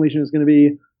flight simulation is going to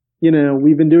be.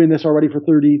 We've been doing this already for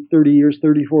 30 years,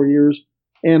 34 years,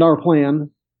 and our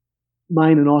plan,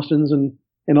 mine and Austin's and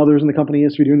others in the company,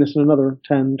 is to be doing this in another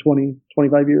 10, 20,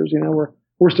 25 years.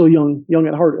 We're still young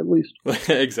at heart, at least.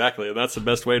 Exactly. And that's the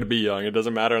best way to be young. It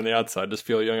doesn't matter on the outside. Just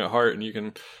feel young at heart,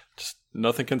 and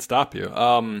nothing can stop you.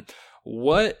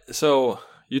 So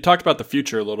you talked about the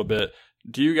future a little bit.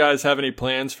 Do you guys have any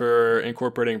plans for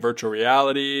incorporating virtual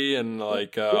reality and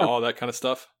all that kind of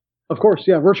stuff? Of course,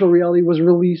 yeah. Virtual reality was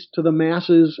released to the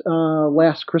masses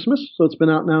last Christmas, so it's been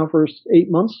out now for 8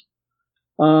 months.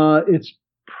 It's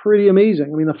pretty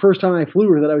amazing. I mean, the first time I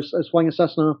flew with it, I was flying a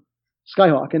Cessna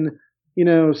Skyhawk,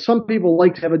 and some people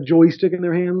like to have a joystick in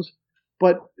their hands,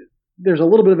 but there's a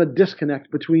little bit of a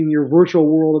disconnect between your virtual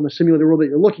world and the simulated world that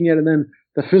you're looking at, and then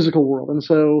the physical world. And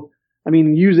so, I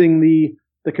mean, using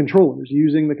the controllers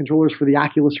for the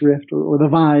Oculus Rift or the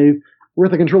Vive,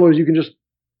 with the controllers, you can just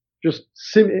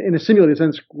in a simulated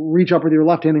sense, reach up with your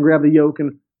left hand and grab the yoke,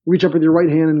 and reach up with your right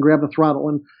hand and grab the throttle.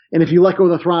 And if you let go of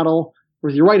the throttle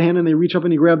with your right hand and they reach up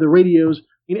and you grab the radios,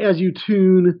 and as you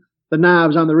tune the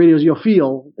knobs on the radios, you'll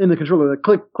feel in the controller the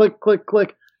click, click, click,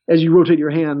 click as you rotate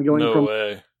your hand going from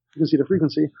frequency to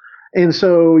frequency. And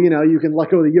so, you can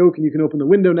let go of the yoke and you can open the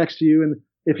window next to you. And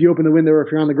if you open the window, or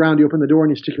if you're on the ground, you open the door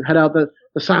and you stick your head out, the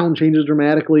sound changes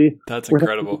dramatically. That's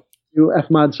incredible.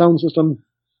 FMOD sound system.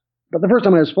 But the first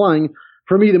time I was flying,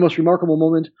 for me, the most remarkable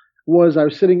moment was I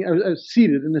was seated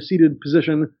in a seated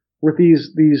position with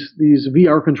these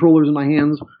VR controllers in my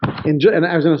hands, and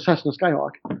I was in a Cessna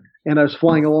Skyhawk, and I was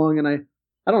flying along, and I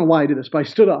don't know why I did this, but I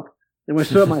stood up, and when I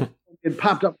stood up, it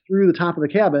popped up through the top of the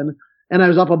cabin, and I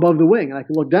was up above the wing, and I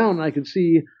could look down, and I could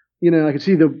see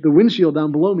the windshield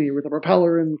down below me with the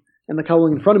propeller, and and the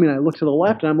cowling in front of me, and I look to the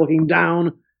left, and I'm looking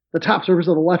down the top surface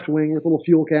of the left wing with a little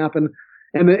fuel cap, and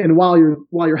while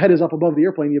your head is up above the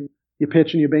airplane, you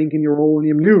pitch and you bank and you roll and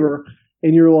you maneuver,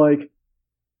 and you're like,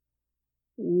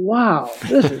 wow,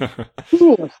 this is the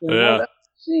coolest thing I've ever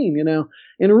seen,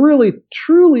 And really,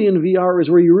 truly in VR is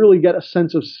where you really get a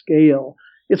sense of scale.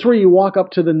 It's where you walk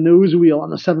up to the nose wheel on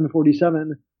the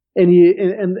 747, and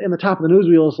the top of the nose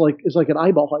wheel is like an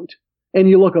eyeball height, and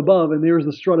you look above, and there's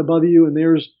the strut above you, and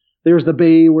there's the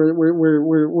bay where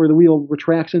the wheel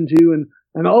retracts into, and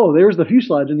oh, there's the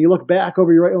fuselage, and you look back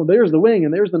over your right, oh, there's the wing,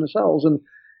 and there's the nacelles,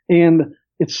 and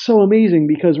it's so amazing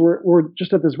because we're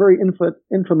just at this very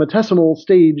infinitesimal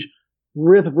stage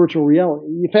with virtual reality.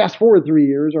 You fast forward 3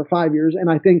 years or 5 years, and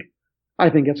I think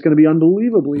it's going to be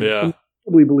unbelievably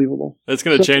believable. It's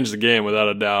going to change the game without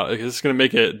a doubt. It's going to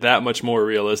make it that much more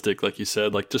realistic, like you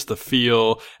said, like just the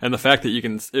feel and the fact that you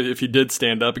can, if you did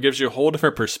stand up, it gives you a whole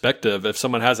different perspective if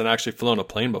someone hasn't actually flown a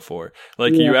plane before.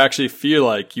 Like you actually feel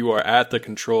like you are at the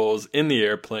controls in the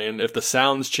airplane. If the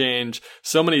sounds change,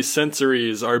 so many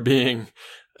sensories are being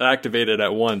activated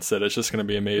at once that it's just going to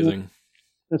be amazing.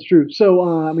 That's true. So,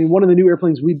 one of the new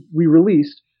airplanes we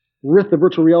released with the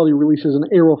virtual reality release is an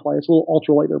Aerofly. It's a little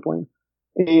ultralight airplane.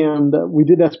 And we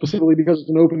did that specifically because it's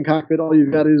an open cockpit. All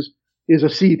you've got is a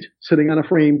seat sitting on a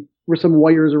frame with some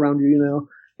wires around you,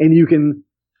 and you can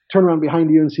turn around behind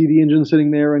you and see the engine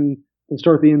sitting there and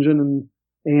start the engine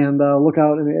and look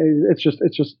out. And it's just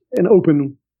an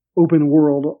open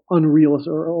world, unreal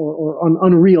or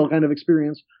unreal kind of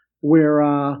experience where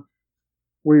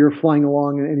you're flying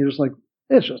along and you're just like,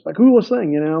 it's just the coolest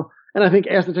thing, And I think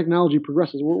as the technology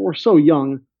progresses, we're so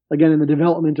young, again, in the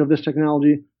development of this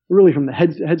technology. Really, from the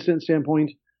headset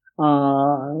standpoint,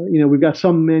 we've got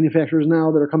some manufacturers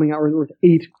now that are coming out with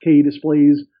 8K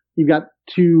displays. You've got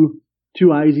two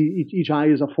eyes. Each eye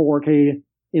is a 4K,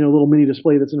 little mini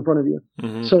display that's in front of you.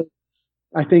 Mm-hmm. So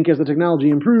I think as the technology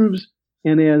improves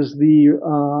and as the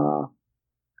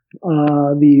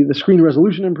screen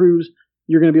resolution improves,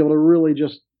 you're going to be able to really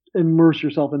just immerse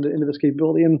yourself into this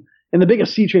capability. And the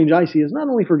biggest sea change I see is not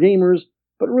only for gamers,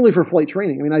 but really for flight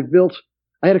training.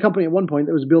 I had a company at one point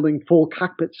that was building full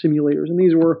cockpit simulators, and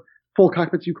these were full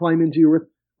cockpits you climb into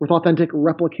with authentic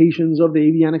replications of the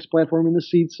avionics platform and the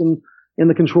seats and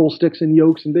the control sticks and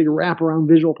yokes and big wraparound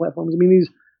visual platforms.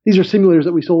 These are simulators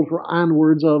that we sold for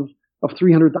onwards of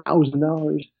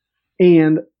 $300,000.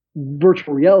 And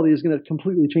virtual reality is going to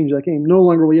completely change that game. No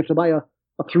longer will you have to buy a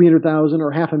 $300,000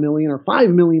 or $500,000 or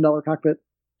 $5 million cockpit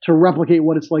to replicate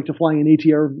what it's like to fly an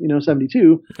ATR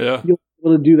 72. Yeah. You'll be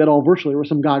able to do that all virtually with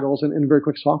some goggles and very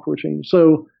quick software change.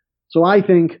 So I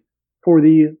think for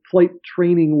the flight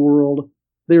training world,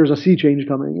 there's a sea change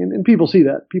coming, and people see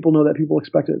that. People know that. People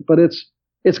expect it, but it's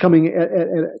coming at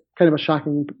kind of a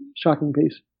shocking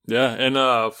pace. Yeah, and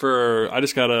I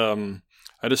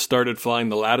just started flying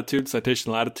the Latitude,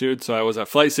 Citation Latitude. So I was at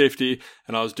Flight Safety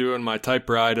and I was doing my type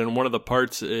ride. And one of the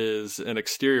parts is an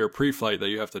exterior pre-flight that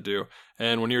you have to do.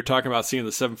 And when you were talking about seeing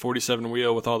the 747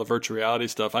 wheel with all the virtual reality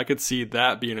stuff, I could see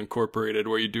that being incorporated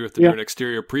where you do have to do an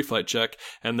exterior pre-flight check.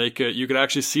 And you could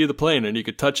actually see the plane and you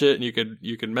could touch it and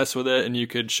you could mess with it and you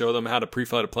could show them how to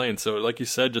pre-flight a plane. So like you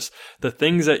said, just the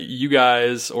things that you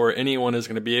guys or anyone is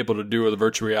going to be able to do with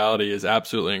virtual reality is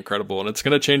absolutely incredible. And it's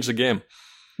going to change the game.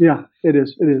 Yeah, it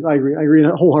is. I agree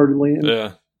wholeheartedly.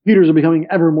 And computers are becoming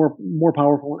ever more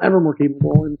powerful and ever more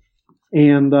capable.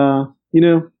 And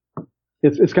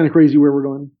it's kind of crazy where we're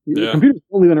going. Yeah. Computers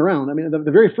have only been around.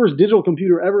 The very first digital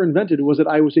computer ever invented was at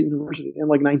Iowa State University in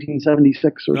like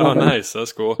 1976 or something. Oh, nice.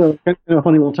 That's cool. So kind of a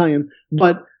funny little tie-in.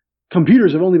 But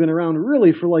computers have only been around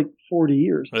really for like 40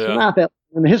 years. Yeah. So not that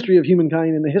in the history of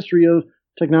humankind, in the history of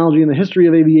technology, in the history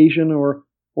of aviation or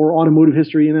automotive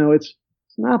history, it's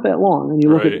not that long. And you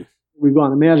look at we've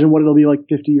gone. Imagine what it'll be like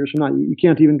 50 years from now. You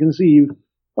can't even conceive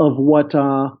of what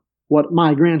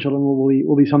my grandchildren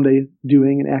will be someday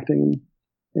doing and acting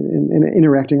and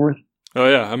interacting with. Oh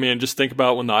yeah, just think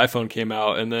about when the iPhone came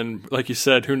out, and then like you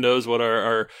said, who knows what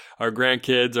our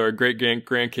grandkids or great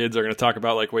grandkids are going to talk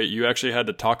about? Like, wait, you actually had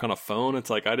to talk on a phone? It's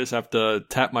like I just have to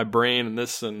tap my brain and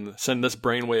send this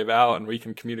brainwave out, and we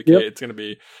can communicate. Yep. It's gonna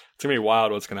be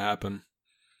wild. What's gonna happen?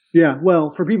 Yeah,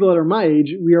 well, for people that are my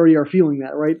age, we already are feeling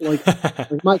that, right? Like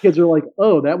my kids are like,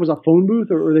 "Oh, that was a phone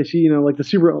booth," or they see, like the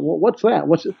Super. Well, what's that?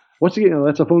 What's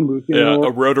that's a phone booth.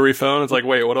 A rotary phone. It's like,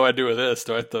 wait, what do I do with this?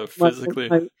 Do I have to physically?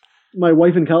 My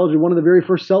wife in college had one of the very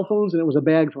first cell phones, and it was a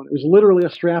bag phone. It was literally a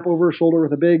strap over her shoulder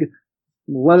with a big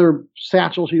leather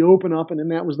satchel she'd open up, and then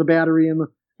that was the battery and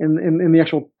the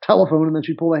actual telephone, and then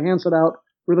she'd pull the handset out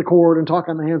with a cord and talk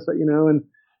on the handset,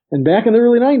 And back in the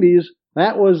early 90s,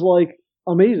 that was like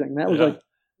amazing. That was like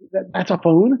that's a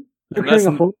phone.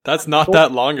 And that's not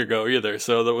that long ago either.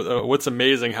 So what's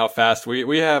amazing how fast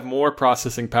we have more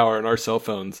processing power in our cell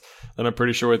phones than I'm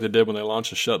pretty sure what they did when they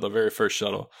launched the very first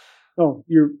shuttle. Oh,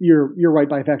 you're right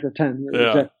by a factor of 10. Yeah,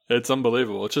 exactly. It's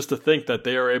unbelievable. It's just to think that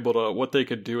they are able to, what they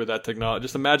could do with that technology.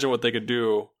 Just imagine what they could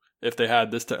do if they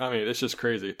had this. I mean, it's just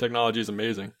crazy. Technology is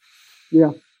amazing.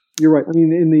 Yeah, you're right. I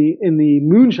mean, in the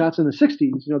moonshots in the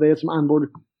 60s, they had some onboard,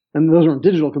 and those weren't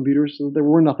digital computers, so there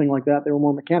were nothing like that. They were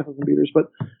more mechanical computers. But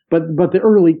the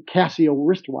early Casio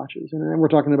wristwatches, and we're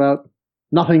talking about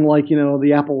nothing like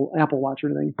the Apple Watch or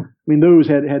anything. I mean, those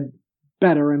had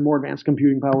better and more advanced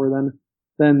computing power than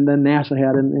NASA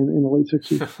had in the late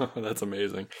 60s. That's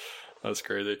amazing. That's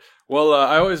crazy. Well,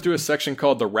 I always do a section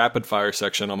called the rapid fire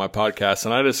section on my podcast,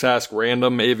 and I just ask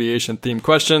random aviation themed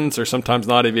questions, or sometimes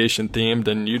not aviation themed,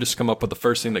 and you just come up with the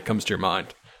first thing that comes to your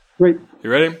mind. Great. You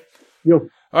ready? Yo.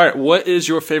 All right. What is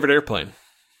your favorite airplane?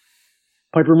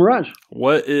 Piper Mirage.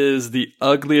 What is the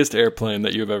ugliest airplane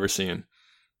that you've ever seen?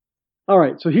 All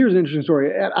right. So here's an interesting story.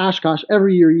 At Oshkosh,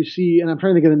 every year you see, and I'm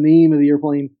trying to think of the name of the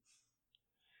airplane.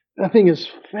 That thing is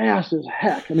fast as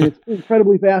heck. I mean, it's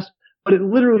incredibly fast, but it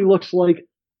literally looks like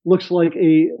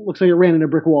it ran in a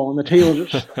brick wall, and the tail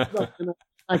just.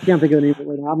 I can't think of the name of it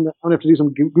right now. I'm gonna have to do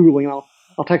some googling.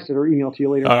 I'll text it or email it to you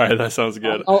later. All right, that sounds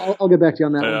good. I'll get back to you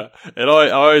on that one. I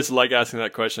always like asking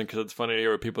that question because it's funny to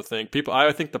hear what people think.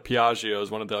 I think the Piaggio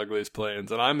is one of the ugliest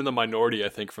planes, and I'm in the minority. I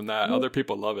think from that, other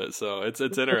people love it, so it's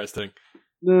interesting.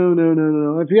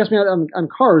 No. If you ask me on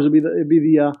cars, it'd be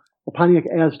the Pontiac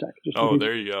Aztec.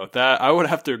 There you go. That I would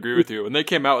have to agree with you. When they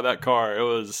came out with that car, it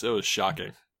was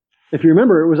shocking. If you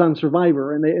remember, it was on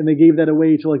Survivor, and they gave that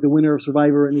away to like the winner of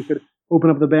Survivor, and you could open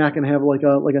up the back and have like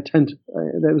a tent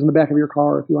that was in the back of your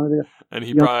car if you wanted to. And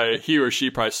he or she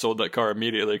probably sold that car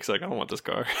immediately because like I don't want this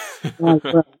car.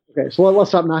 Okay, so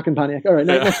let's stop knocking Pontiac. All right.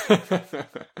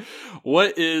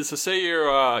 So say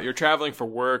you're traveling for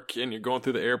work and you're going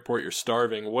through the airport, you're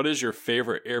starving. What is your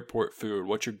favorite airport food?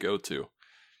 What's your go-to?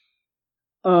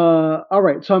 All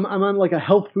right. So I'm on like a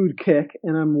health food kick,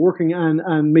 and I'm working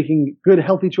on making good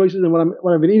healthy choices. And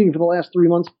what I've been eating for the last 3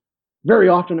 months very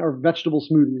often are vegetable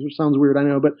smoothies, which sounds weird, I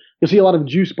know, but you'll see a lot of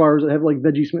juice bars that have like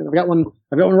veggie smoothies. I've got one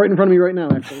right in front of me right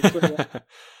now, actually. So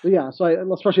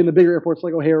especially in the bigger airports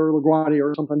like O'Hare or LaGuardia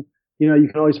or something, you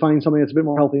can always find something that's a bit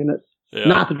more healthy in it. Yeah.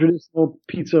 Not the traditional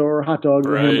pizza or hot dog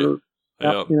or hamburger.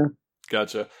 Yep.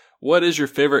 Gotcha. What is your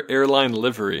favorite airline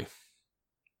livery?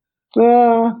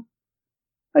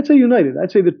 I'd say United. I'd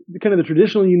say the kind of the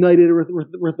traditional United with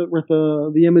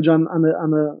the image on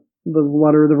the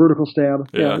water, the vertical stab.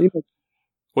 Yeah.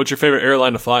 What's your favorite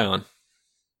airline to fly on?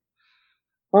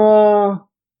 I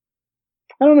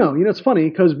don't know. It's funny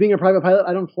because being a private pilot,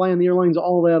 I don't fly on the airlines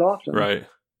all that often. Right.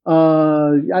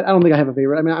 I don't think I have a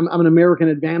favorite. I mean, I'm an American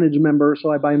Advantage member,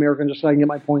 so I buy American just so I can get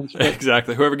my points.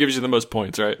 Exactly. Whoever gives you the most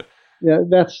points, right? Yeah,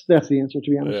 that's the answer, to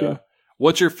be honest. Yeah.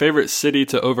 What's your favorite city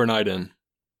to overnight in?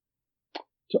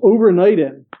 To overnight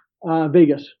in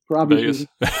Vegas, for obvious reasons.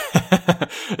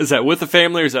 Is that with the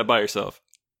family or is that by yourself?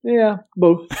 Yeah,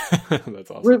 both. That's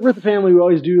awesome. With the family, we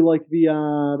always do like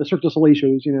the Cirque du Soleil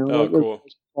shows. Oh, cool.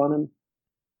 Fun and,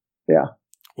 yeah.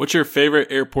 What's your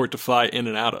favorite airport to fly in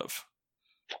and out of?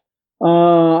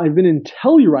 I've been in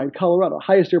Telluride, Colorado,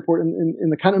 highest airport in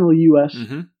the continental U.S.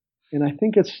 Mm-hmm. And I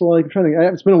think it's like, I'm trying to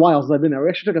think, it's been a while since I've been there. We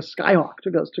actually took a Skyhawk,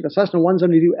 took a Cessna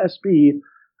 172 SP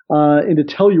into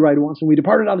Telluride once, and we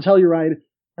departed out of Telluride,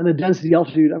 and the density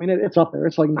altitude, I mean, it's up there.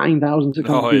 It's like 9,600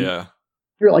 feet. Oh, yeah.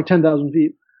 We're at like 10,000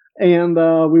 feet. And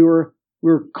we were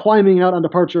climbing out on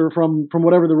departure from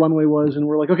whatever the runway was, and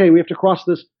we're like, okay, we have to cross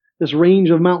this range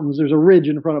of mountains. There's a ridge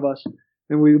in front of us.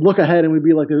 And we look ahead, and we'd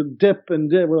be like, there's dip and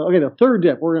dip. We're like, okay, the third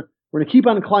dip. We're gonna keep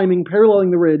on climbing,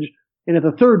 paralleling the ridge, and at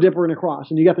the third dip, we're gonna cross.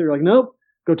 And you get there, you're like, nope,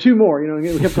 go two more. And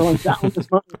we kept going down this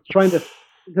mountain, trying to,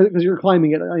 because you're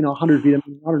climbing at 100 feet,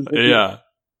 150 feet. Yeah,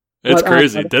 it's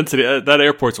crazy. Density. That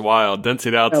airport's wild.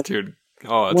 Density to altitude.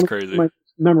 Oh, that's crazy. My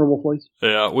memorable flights.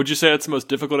 Yeah. Would you say it's the most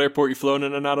difficult airport you've flown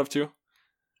in and out of too?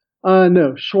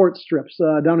 No, short strips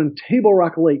down in Table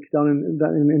Rock Lake, down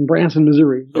in Branson,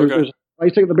 Missouri. I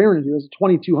used to take the Baron into. It was a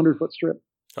 2,200 foot strip.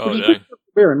 Oh, dang.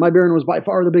 Baron. My Baron was by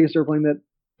far the biggest airplane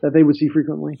that they would see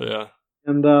frequently. Yeah.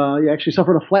 And actually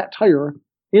suffered a flat tire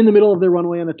in the middle of their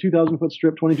runway on a 2,000 foot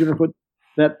strip, 2,200 foot,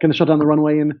 that kind of shut down the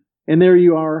runway. And there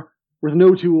you are with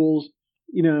no tools,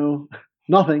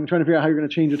 nothing, trying to figure out how you're going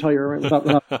to change a tire.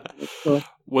 So,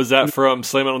 was that from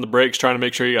slamming on the brakes, trying to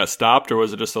make sure you got stopped, or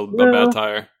was it just a bad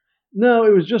tire? No,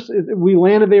 it was just, we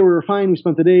landed there, we were fine, we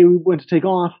spent the day, we went to take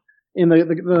off, and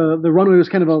the runway was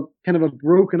kind of a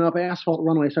broken up asphalt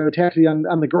runway, so I would taxi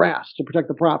on the grass to protect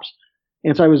the props.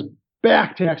 And so I was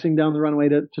back taxiing down the runway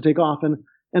to take off, and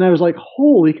And I was like,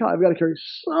 holy cow, I've got to carry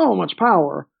so much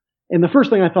power. And the first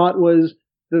thing I thought was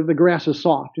the grass is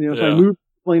soft, you know. So I moved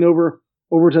the plane over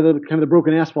to the kind of the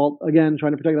broken asphalt again,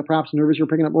 trying to protect the props. Nervous, you're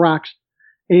picking up rocks,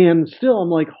 and still I'm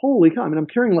like, holy cow! I mean, I'm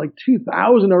carrying like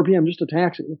 2,000 RPM just a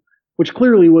taxi, which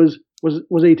clearly was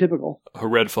atypical. A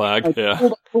red flag. I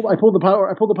pulled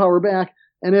the power back,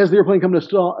 and as the airplane came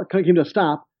to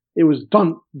stop, it was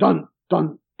dun dun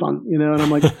dun dun, you know. And I'm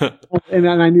like, and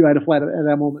I knew I had a flat at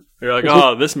that moment. You're like,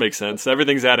 oh, this makes sense.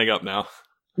 Everything's adding up now.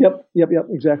 Yep,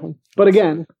 exactly. But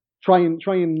again, try and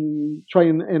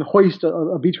hoist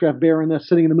a Beechcraft Baron that's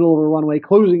sitting in the middle of a runway,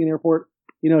 closing an airport,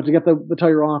 you know, to get the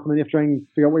tire off, and then you have to try and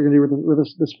figure out what you're going to do with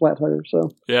this flat tire.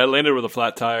 So yeah, I landed with a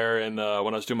flat tire, and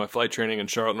when I was doing my flight training in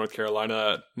Charlotte, North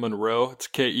Carolina, at Monroe, it's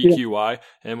KEQY,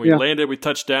 and we landed, we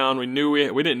touched down, we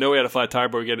didn't know we had a flat tire,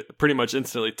 but we could pretty much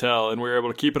instantly tell, and we were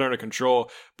able to keep it under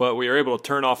control, but we were able to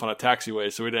turn off on a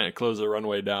taxiway, so we didn't close the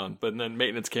runway down. But then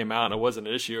maintenance came out, and it wasn't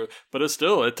an issue, but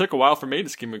it took a while for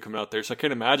maintenance to come out there, so I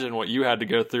can't imagine what you had to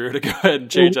go through to go ahead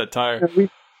and change that tire.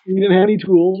 We didn't have any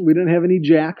tools. We didn't have any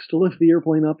jacks to lift the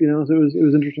airplane up, you know, so it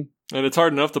was interesting. And it's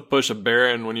hard enough to push a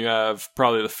Baron when you have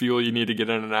probably the fuel you need to get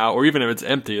in and out, or even if it's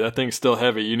empty, that thing's still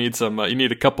heavy. You need some, you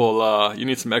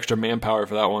need some extra manpower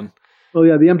for that one. Well,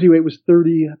 yeah, the empty weight was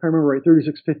 30, if I remember right,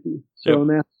 3650. So, and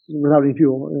that's without any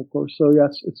fuel, of course. So,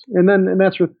 yes, and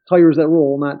that's with tires that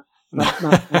roll, not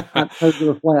tires that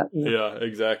are flat. You know? Yeah,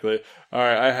 exactly. All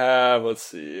right,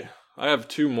 I have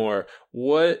two more.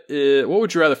 What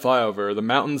would you rather fly over, the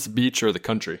mountains, beach, or the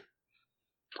country?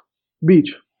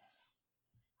 Beach.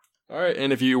 All right,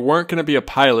 and if you weren't going to be a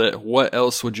pilot, what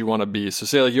else would you want to be? So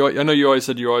say, like, I know you always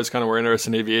said you always kind of were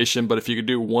interested in aviation, but if you could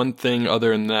do one thing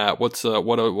other than that, what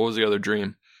was the other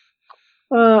dream?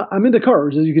 I'm into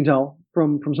cars, as you can tell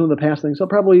from some of the past things. So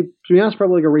probably, to be honest,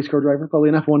 probably like a race car driver, probably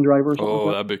an F1 driver or something. Oh,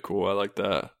 like that'd be cool. I like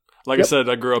that. Like I said,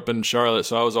 I grew up in Charlotte,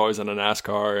 so I was always in a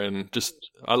NASCAR, and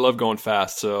I love going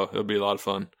fast, so it would be a lot of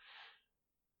fun.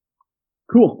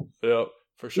 Cool. Yeah,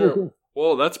 for sure. Cool.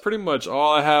 Well, that's pretty much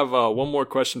all. I have one more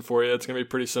question for you. It's going to be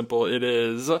pretty simple. It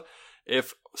is,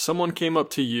 if someone came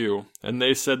up to you and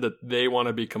they said that they want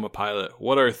to become a pilot,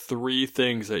 what are 3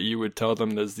 things that you would tell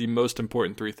them as the most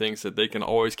important 3 things that they can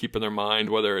always keep in their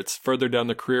mind, whether it's further down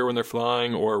the career when they're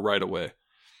flying or right away?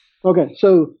 Okay,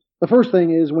 so the first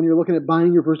thing is when you're looking at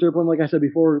buying your first airplane, like I said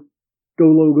before, go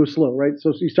low, go slow, right?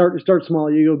 So you start small,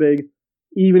 you go big.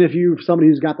 Even if you're somebody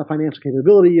who's got the financial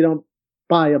capability, you don't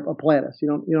buy a Pilatus.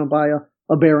 You don't buy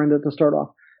a Baron to start off.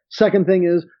 Second thing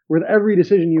is with every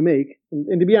decision you make,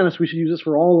 and to be honest, we should use this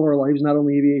for all of our lives, not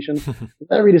only aviation.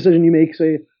 With every decision you make,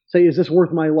 say, is this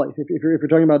worth my life? If you're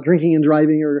talking about drinking and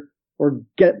driving, or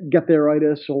get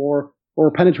there-itis, or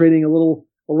penetrating a little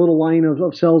line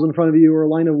of cells in front of you, or a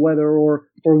line of weather, or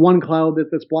one cloud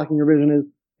that's blocking your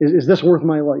vision, is this worth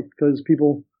my life? Because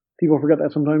people forget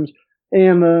that sometimes.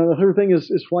 And the third thing is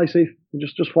fly safe.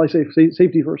 Just fly safe.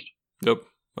 Safety first. Yep.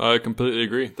 I completely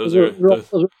agree. Those are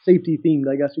safety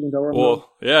themed, I guess you can tell.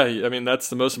 Well, yeah, I mean, that's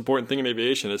the most important thing in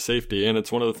aviation is safety, and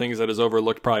it's one of the things that is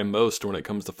overlooked probably most when it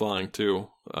comes to flying too.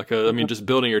 Like, I mean, just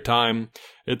building your time,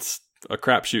 it's a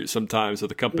crapshoot sometimes with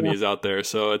the companies out there.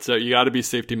 So it's you got to be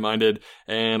safety minded,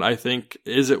 and I think,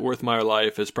 is it worth my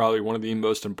life is probably one of the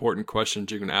most important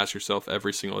questions you can ask yourself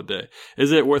every single day.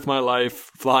 Is it worth my life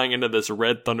flying into this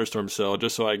red thunderstorm cell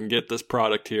just so I can get this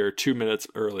product here 2 minutes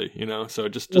early? You know, so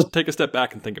just take a step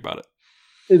back and think about it.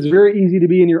 It's very easy to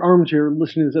be in your armchair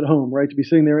listening to this at home, right? To be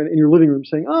sitting there in your living room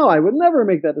saying, "Oh, I would never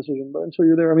make that decision," but until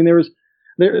you're there. I mean,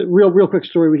 real quick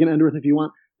story we can end with if you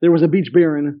want. There was a Beech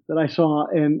Baron that I saw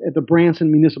at the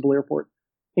Branson Municipal Airport.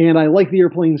 And I liked the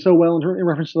airplane so well in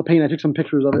reference to the paint. I took some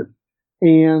pictures of it.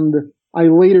 And I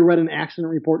later read an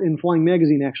accident report in Flying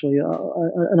Magazine, actually,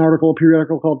 a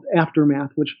periodical called Aftermath,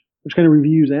 which kind of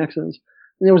reviews accidents.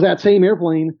 And it was that same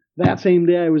airplane, that same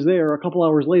day I was there, a couple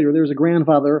hours later, there was a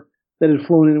grandfather that had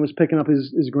flown in and was picking up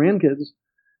his grandkids.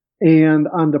 And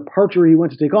on departure, he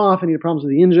went to take off, and he had problems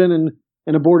with the engine,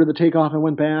 and aborted the takeoff and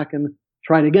went back and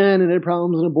tried again and had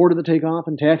problems and aborted the takeoff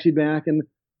and taxied back. And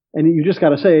you just got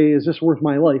to say, is this worth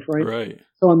my life, right? Right.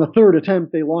 So on the third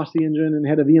attempt, they lost the engine and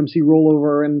had a VMC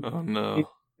rollover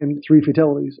and 3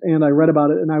 fatalities. And I read about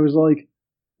it, and I was like,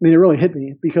 I mean, it really hit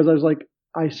me because I was like,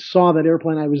 I saw that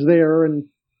airplane, I was there, and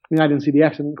I mean, I didn't see the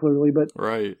accident clearly, but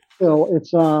right. Still,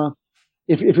 it's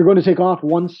if you're going to take off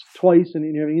once, twice, and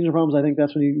you're having engine problems, I think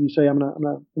that's when you say, I'm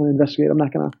gonna investigate. I'm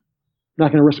not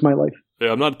gonna risk my life.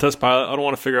 Yeah, I'm not a test pilot. I don't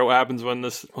want to figure out what happens when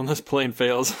this plane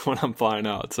fails when I'm flying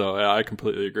out. So yeah, I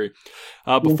completely agree.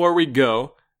 Before we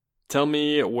go, tell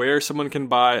me where someone can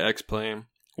buy X-Plane,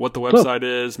 what the website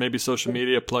is, maybe social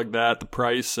media, plug that, the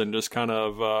price, and just kind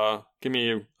of give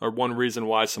me one reason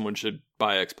why someone should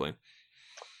buy X-Plane.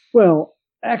 Well,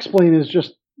 X-Plane is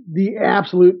just the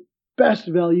absolute best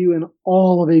value in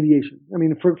all of aviation. I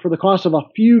mean, for the cost of a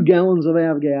few gallons of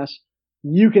avgas,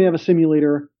 you can have a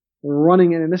simulator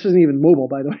running in, and this isn't even mobile,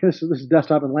 by the way. This is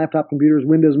desktop and laptop computers,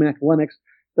 Windows, Mac, Linux.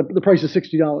 The price is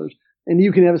 $60. And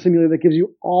you can have a simulator that gives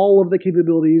you all of the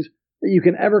capabilities that you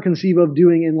can ever conceive of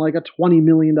doing in like a $20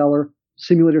 million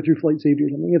simulator through flight safety or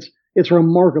something. It's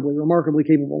remarkably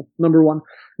capable, number one.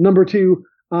 Number two,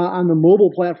 on the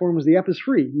mobile platforms, the app is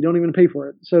free. You don't even pay for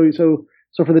it. So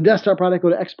for the desktop product, go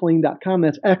to xplane.com.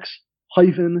 That's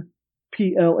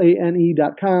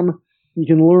x-plane.com. You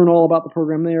can learn all about the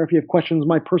program there. If you have questions,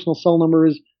 my personal cell number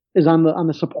is on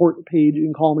the support page. You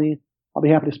can call me. I'll be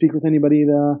happy to speak with anybody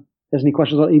that has any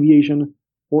questions about aviation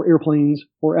or airplanes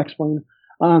or X-Plane.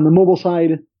 On the mobile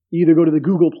side, you either go to the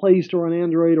Google Play Store on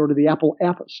Android or to the Apple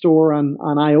App Store on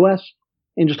iOS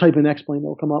and just type in X-Plane.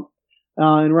 It'll come up.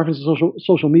 In reference to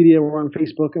social media, we're on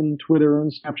Facebook and Twitter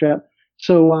and Snapchat.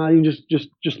 So you can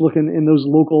just look in those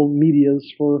local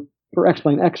medias for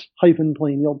X-Plane,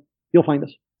 X-Plane. You'll find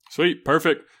us. Sweet.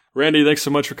 Perfect. Randy, thanks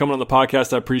so much for coming on the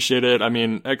podcast. I appreciate it. I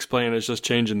mean, X-Plane is just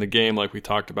changing the game like we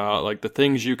talked about, like the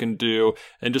things you can do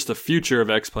and just the future of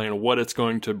X-Plane, what it's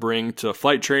going to bring to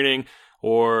flight training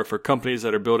or for companies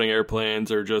that are building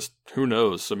airplanes or just who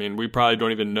knows. I mean, we probably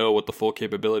don't even know what the full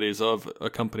capabilities of a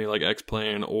company like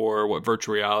X-Plane or what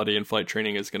virtual reality and flight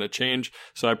training is going to change.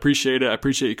 So I appreciate it. I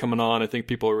appreciate you coming on. I think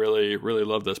people really, really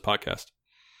love this podcast.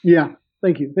 Yeah.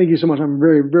 Thank you. Thank you so much. I'm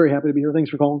very, very happy to be here. Thanks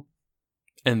for calling.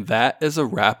 And that is a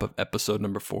wrap of episode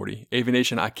number 40.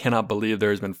 Aviation, I cannot believe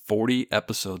there has been 40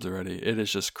 episodes already. It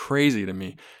is just crazy to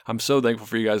me. I'm so thankful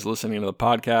for you guys listening to the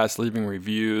podcast, leaving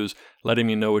reviews, letting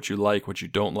me know what you like, what you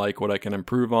don't like, what I can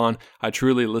improve on. I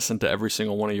truly listen to every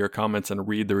single one of your comments and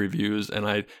read the reviews. And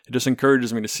it just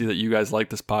encourages me to see that you guys like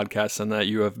this podcast and that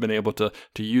you have been able to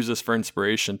use this for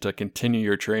inspiration to continue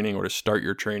your training or to start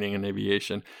your training in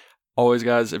aviation. Always,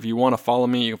 guys, if you want to follow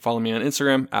me, you can follow me on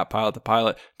Instagram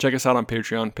 @PilotThePilot. Check us out on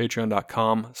Patreon,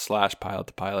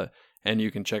 patreon.com/PilotThePilot. And you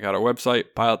can check out our website,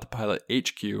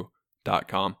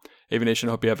 pilotthepilothq.com. Aviation,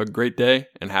 hope you have a great day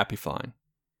and happy flying.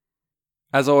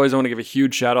 As always, I want to give a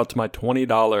huge shout out to my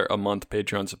 $20 a month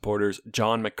Patreon supporters,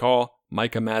 John McCall,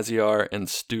 Micah Maziar, and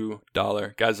Stu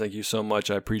Dollar. Guys, thank you so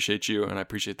much. I appreciate you, and I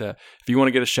appreciate that. If you want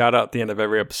to get a shout out at the end of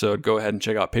every episode, go ahead and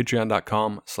check out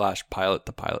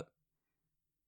patreon.com/PilotThePilot.